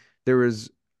 2019,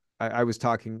 I was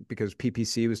talking because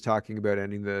PPC was talking about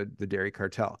ending the dairy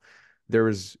cartel.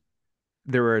 There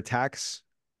were attacks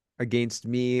against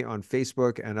me on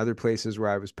Facebook and other places where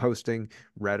I was posting,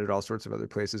 Reddit, all sorts of other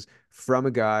places, from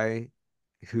a guy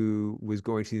who was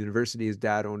going to university. His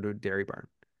dad owned a dairy barn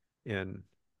in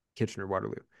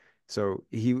Kitchener-Waterloo. So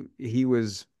he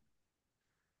was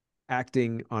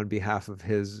acting on behalf of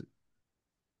his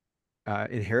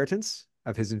inheritance,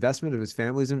 of his investment, of his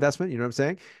family's investment. You know what I'm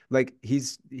saying? Like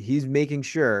he's making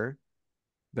sure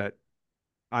that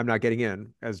I'm not getting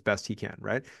in as best he can,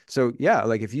 right? So yeah,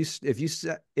 like if you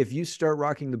start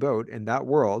rocking the boat in that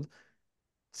world,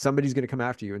 somebody's going to come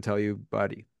after you and tell you,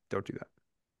 buddy, don't do that.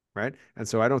 Right. And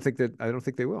so I don't think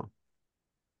they will.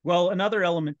 Well, another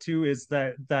element too is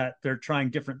that they're trying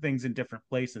different things in different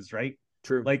places, right?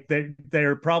 True. Like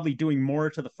they're probably doing more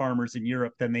to the farmers in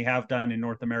Europe than they have done in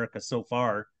North America so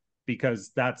far,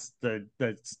 because that's the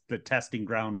testing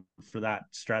ground for that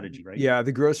strategy, right? Yeah,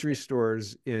 the grocery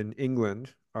stores in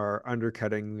England are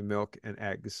undercutting the milk and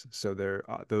eggs, so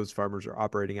those farmers are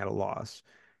operating at a loss.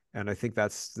 And I think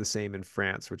that's the same in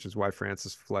France, which is why France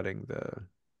is flooding the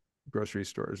grocery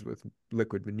stores with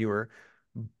liquid manure.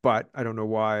 But I don't know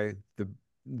why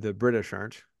the British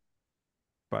aren't.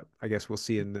 But I guess we'll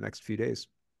see in the next few days.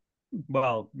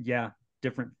 Well, yeah,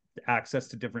 different access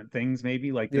to different things,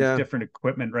 maybe. Like there's different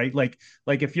equipment, right? Like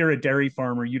if you're a dairy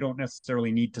farmer, you don't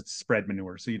necessarily need to spread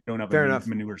manure, so you don't have Fair a enough.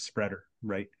 manure spreader,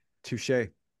 right? Touche.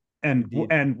 And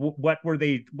what were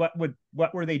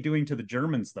they doing to the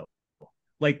Germans though?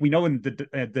 Like we know in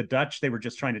the Dutch, they were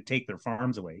just trying to take their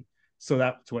farms away, so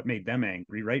that's what made them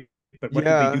angry, right? But what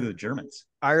did they do to the Germans?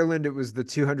 Ireland, it was the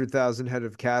 200,000 head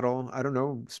of cattle. I don't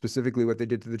know specifically what they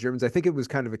did to the Germans. I think it was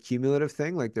kind of a cumulative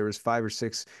thing. Like there was 5 or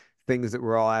 6 things that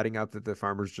were all adding up that the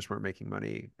farmers just weren't making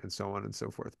money and so on and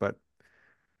so forth. But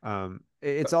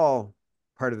it's all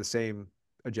part of the same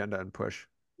agenda and push.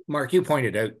 Mark, you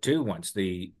pointed out too once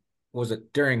was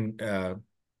it during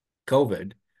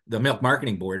COVID, the Milk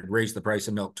Marketing Board raised the price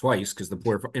of milk twice because the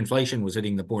poor inflation was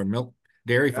hitting the poor milk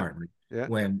dairy farmers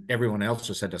when everyone else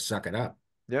just had to suck it up.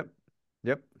 Yep.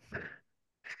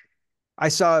 I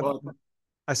saw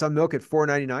milk at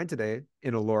 $4.99 today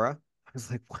in Elora. I was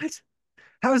like, what?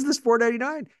 How is this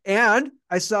 $4.99? And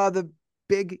I saw the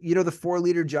big, the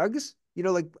 4-liter jugs,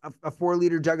 like a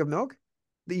 4-liter jug of milk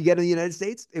that you get in the United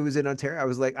States. It was in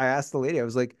Ontario. I asked the lady, I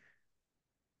was like,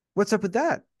 what's up with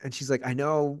that? And she's like, I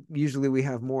know usually we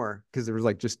have more because there was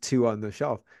like just 2 on the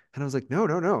shelf. And I was like,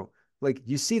 no. Like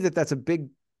you see that's a big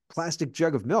plastic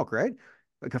jug of milk, right?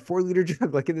 Like a 4-liter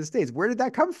jug, like in the States. Where did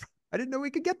that come from? I didn't know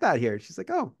we could get that here. She's like,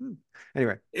 oh,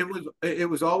 anyway. It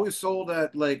was always sold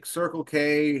at like Circle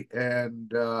K and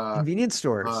convenience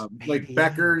stores, like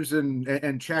Becker's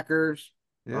and Checkers.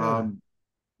 Yeah.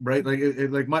 Right.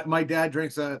 Like my dad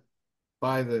drinks that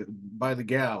by the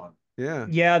gallon.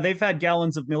 Yeah, they've had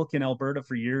gallons of milk in Alberta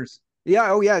for years.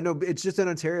 Yeah. Oh yeah. No, it's just in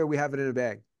Ontario. We have it in a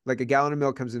bag. Like a gallon of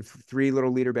milk comes in 3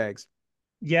 little liter bags.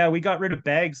 Yeah, we got rid of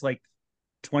bags like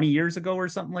 20 years ago or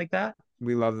something like that.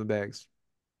 We love the bags.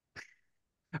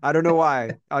 I don't know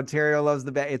why. Ontario loves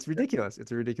the bag. It's ridiculous.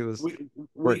 It's a ridiculous.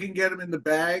 We can get them in the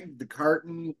bag, the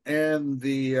carton, and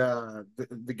the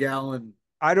gallon.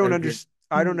 I don't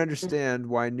understand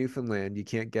why Newfoundland you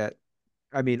can't get.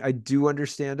 I mean, I do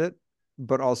understand it,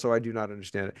 but also I do not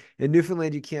understand it. In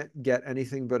Newfoundland, you can't get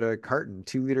anything but a carton,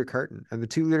 2-liter carton, and the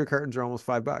 2-liter cartons are almost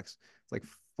 $5. It's like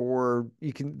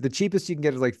the cheapest you can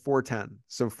get is like $4.10.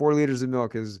 So 4 liters of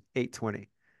milk is $8.20.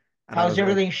 How's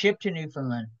everything shipped to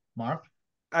Newfoundland, Mark?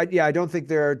 I don't think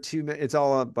there are too many. It's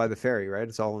all up by the ferry, right?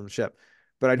 It's all on the ship.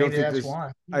 But I don't think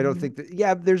why. I don't think that.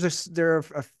 Yeah, there are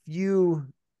a few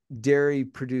dairy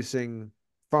producing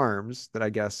farms that I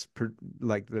guess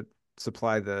that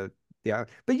supply the.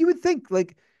 But you would think,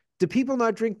 like, do people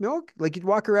not drink milk? Like you'd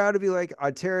walk around and be like,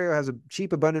 Ontario has a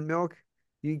cheap, abundant milk.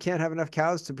 You can't have enough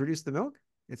cows to produce the milk.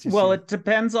 It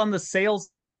depends on the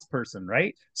salesperson,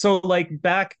 right? So like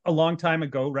back a long time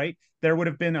ago, right? There would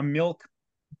have been a milk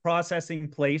processing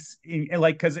place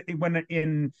because when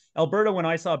in Alberta, when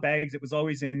I saw bags, it was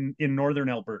always in northern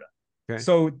Alberta. Okay.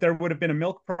 So there would have been a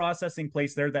milk processing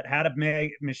place there that had a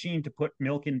machine to put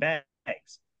milk in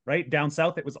bags, right? Down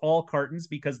south, it was all cartons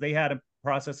because they had a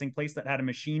processing place that had a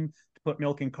machine to put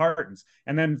milk in cartons.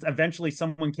 And then eventually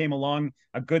someone came along,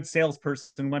 a good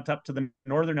salesperson went up to the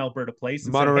northern Alberta place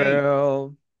and Monorail.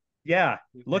 said, hey, yeah,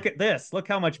 look at this. Look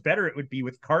how much better it would be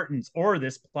with cartons or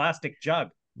this plastic jug.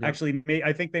 Yep. Actually,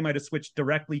 I think they might have switched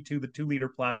directly to the 2-liter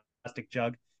plastic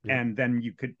jug. Yep. And then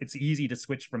it's easy to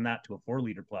switch from that to a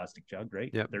 4-liter plastic jug, right?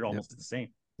 Yep. They're almost the same.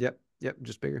 Yep.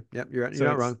 Just bigger. Yep. You're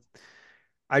not wrong.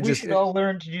 We should all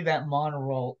learn to do that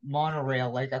monorail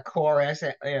like a chorus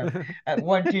at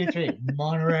 1, 2, 3.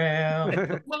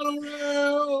 Monorail.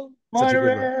 All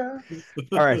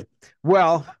right.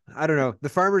 Well, I don't know. The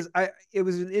farmers, it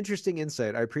was an interesting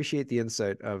insight. I appreciate the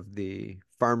insight of the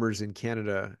farmers in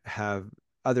Canada have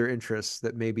other interests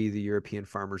that maybe the European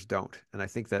farmers don't. And I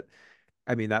think that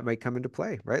might come into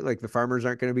play, right? Like the farmers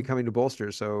aren't going to be coming to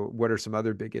Bolster. So what are some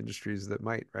other big industries that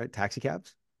might, right? Taxi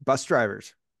cabs, bus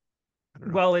drivers.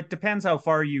 Well, it depends how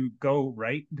far you go,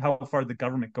 right? How far the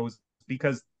government goes,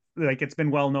 because like it's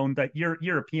been well known that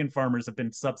European farmers have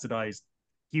been subsidized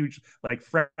huge, like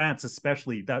France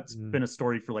especially. That's been a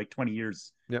story for like 20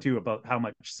 years too, about how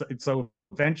much. So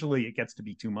eventually it gets to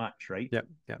be too much, right? Yeah.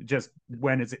 Yeah. Just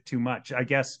when is it too much? I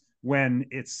guess when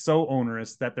it's so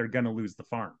onerous that they're going to lose the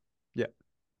farm. Yeah.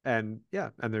 And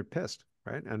they're pissed,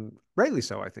 right? And rightly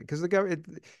so, I think, because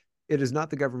it is not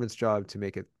the government's job to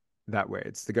make it that way.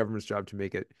 It's the government's job to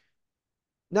make it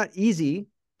not easy,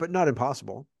 but not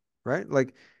impossible, right?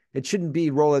 Like it shouldn't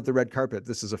be roll out the red carpet.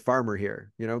 This is a farmer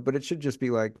here, but it should just be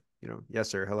like, yes,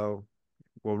 sir. Hello.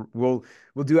 We'll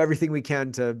do everything we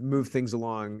can to move things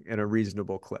along in a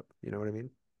reasonable clip. You know what I mean?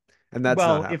 And that's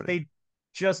not happening. If they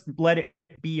just let it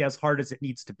be as hard as it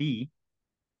needs to be,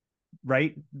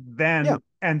 right? Then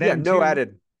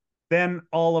then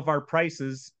all of our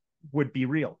prices would be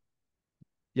real.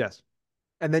 Yes.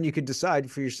 And then you could decide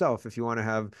for yourself if you want to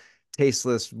have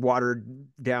tasteless, watered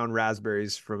down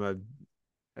raspberries from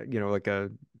like a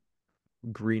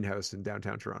greenhouse in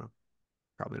downtown Toronto.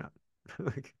 Probably not.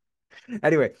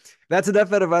 Anyway, that's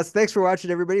enough out of us. Thanks for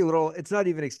watching, everybody. It's not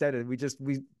even extended.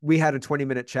 We had a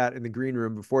 20-minute chat in the green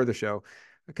room before the show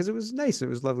because it was nice. It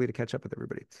was lovely to catch up with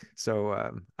everybody.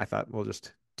 So I thought we'll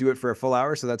just do it for a full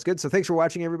hour. So that's good. So thanks for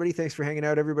watching, everybody. Thanks for hanging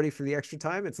out, everybody, for the extra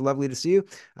time. It's lovely to see you.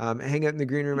 Hang out in the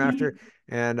green room after.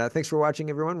 And thanks for watching,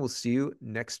 everyone. We'll see you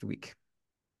next week.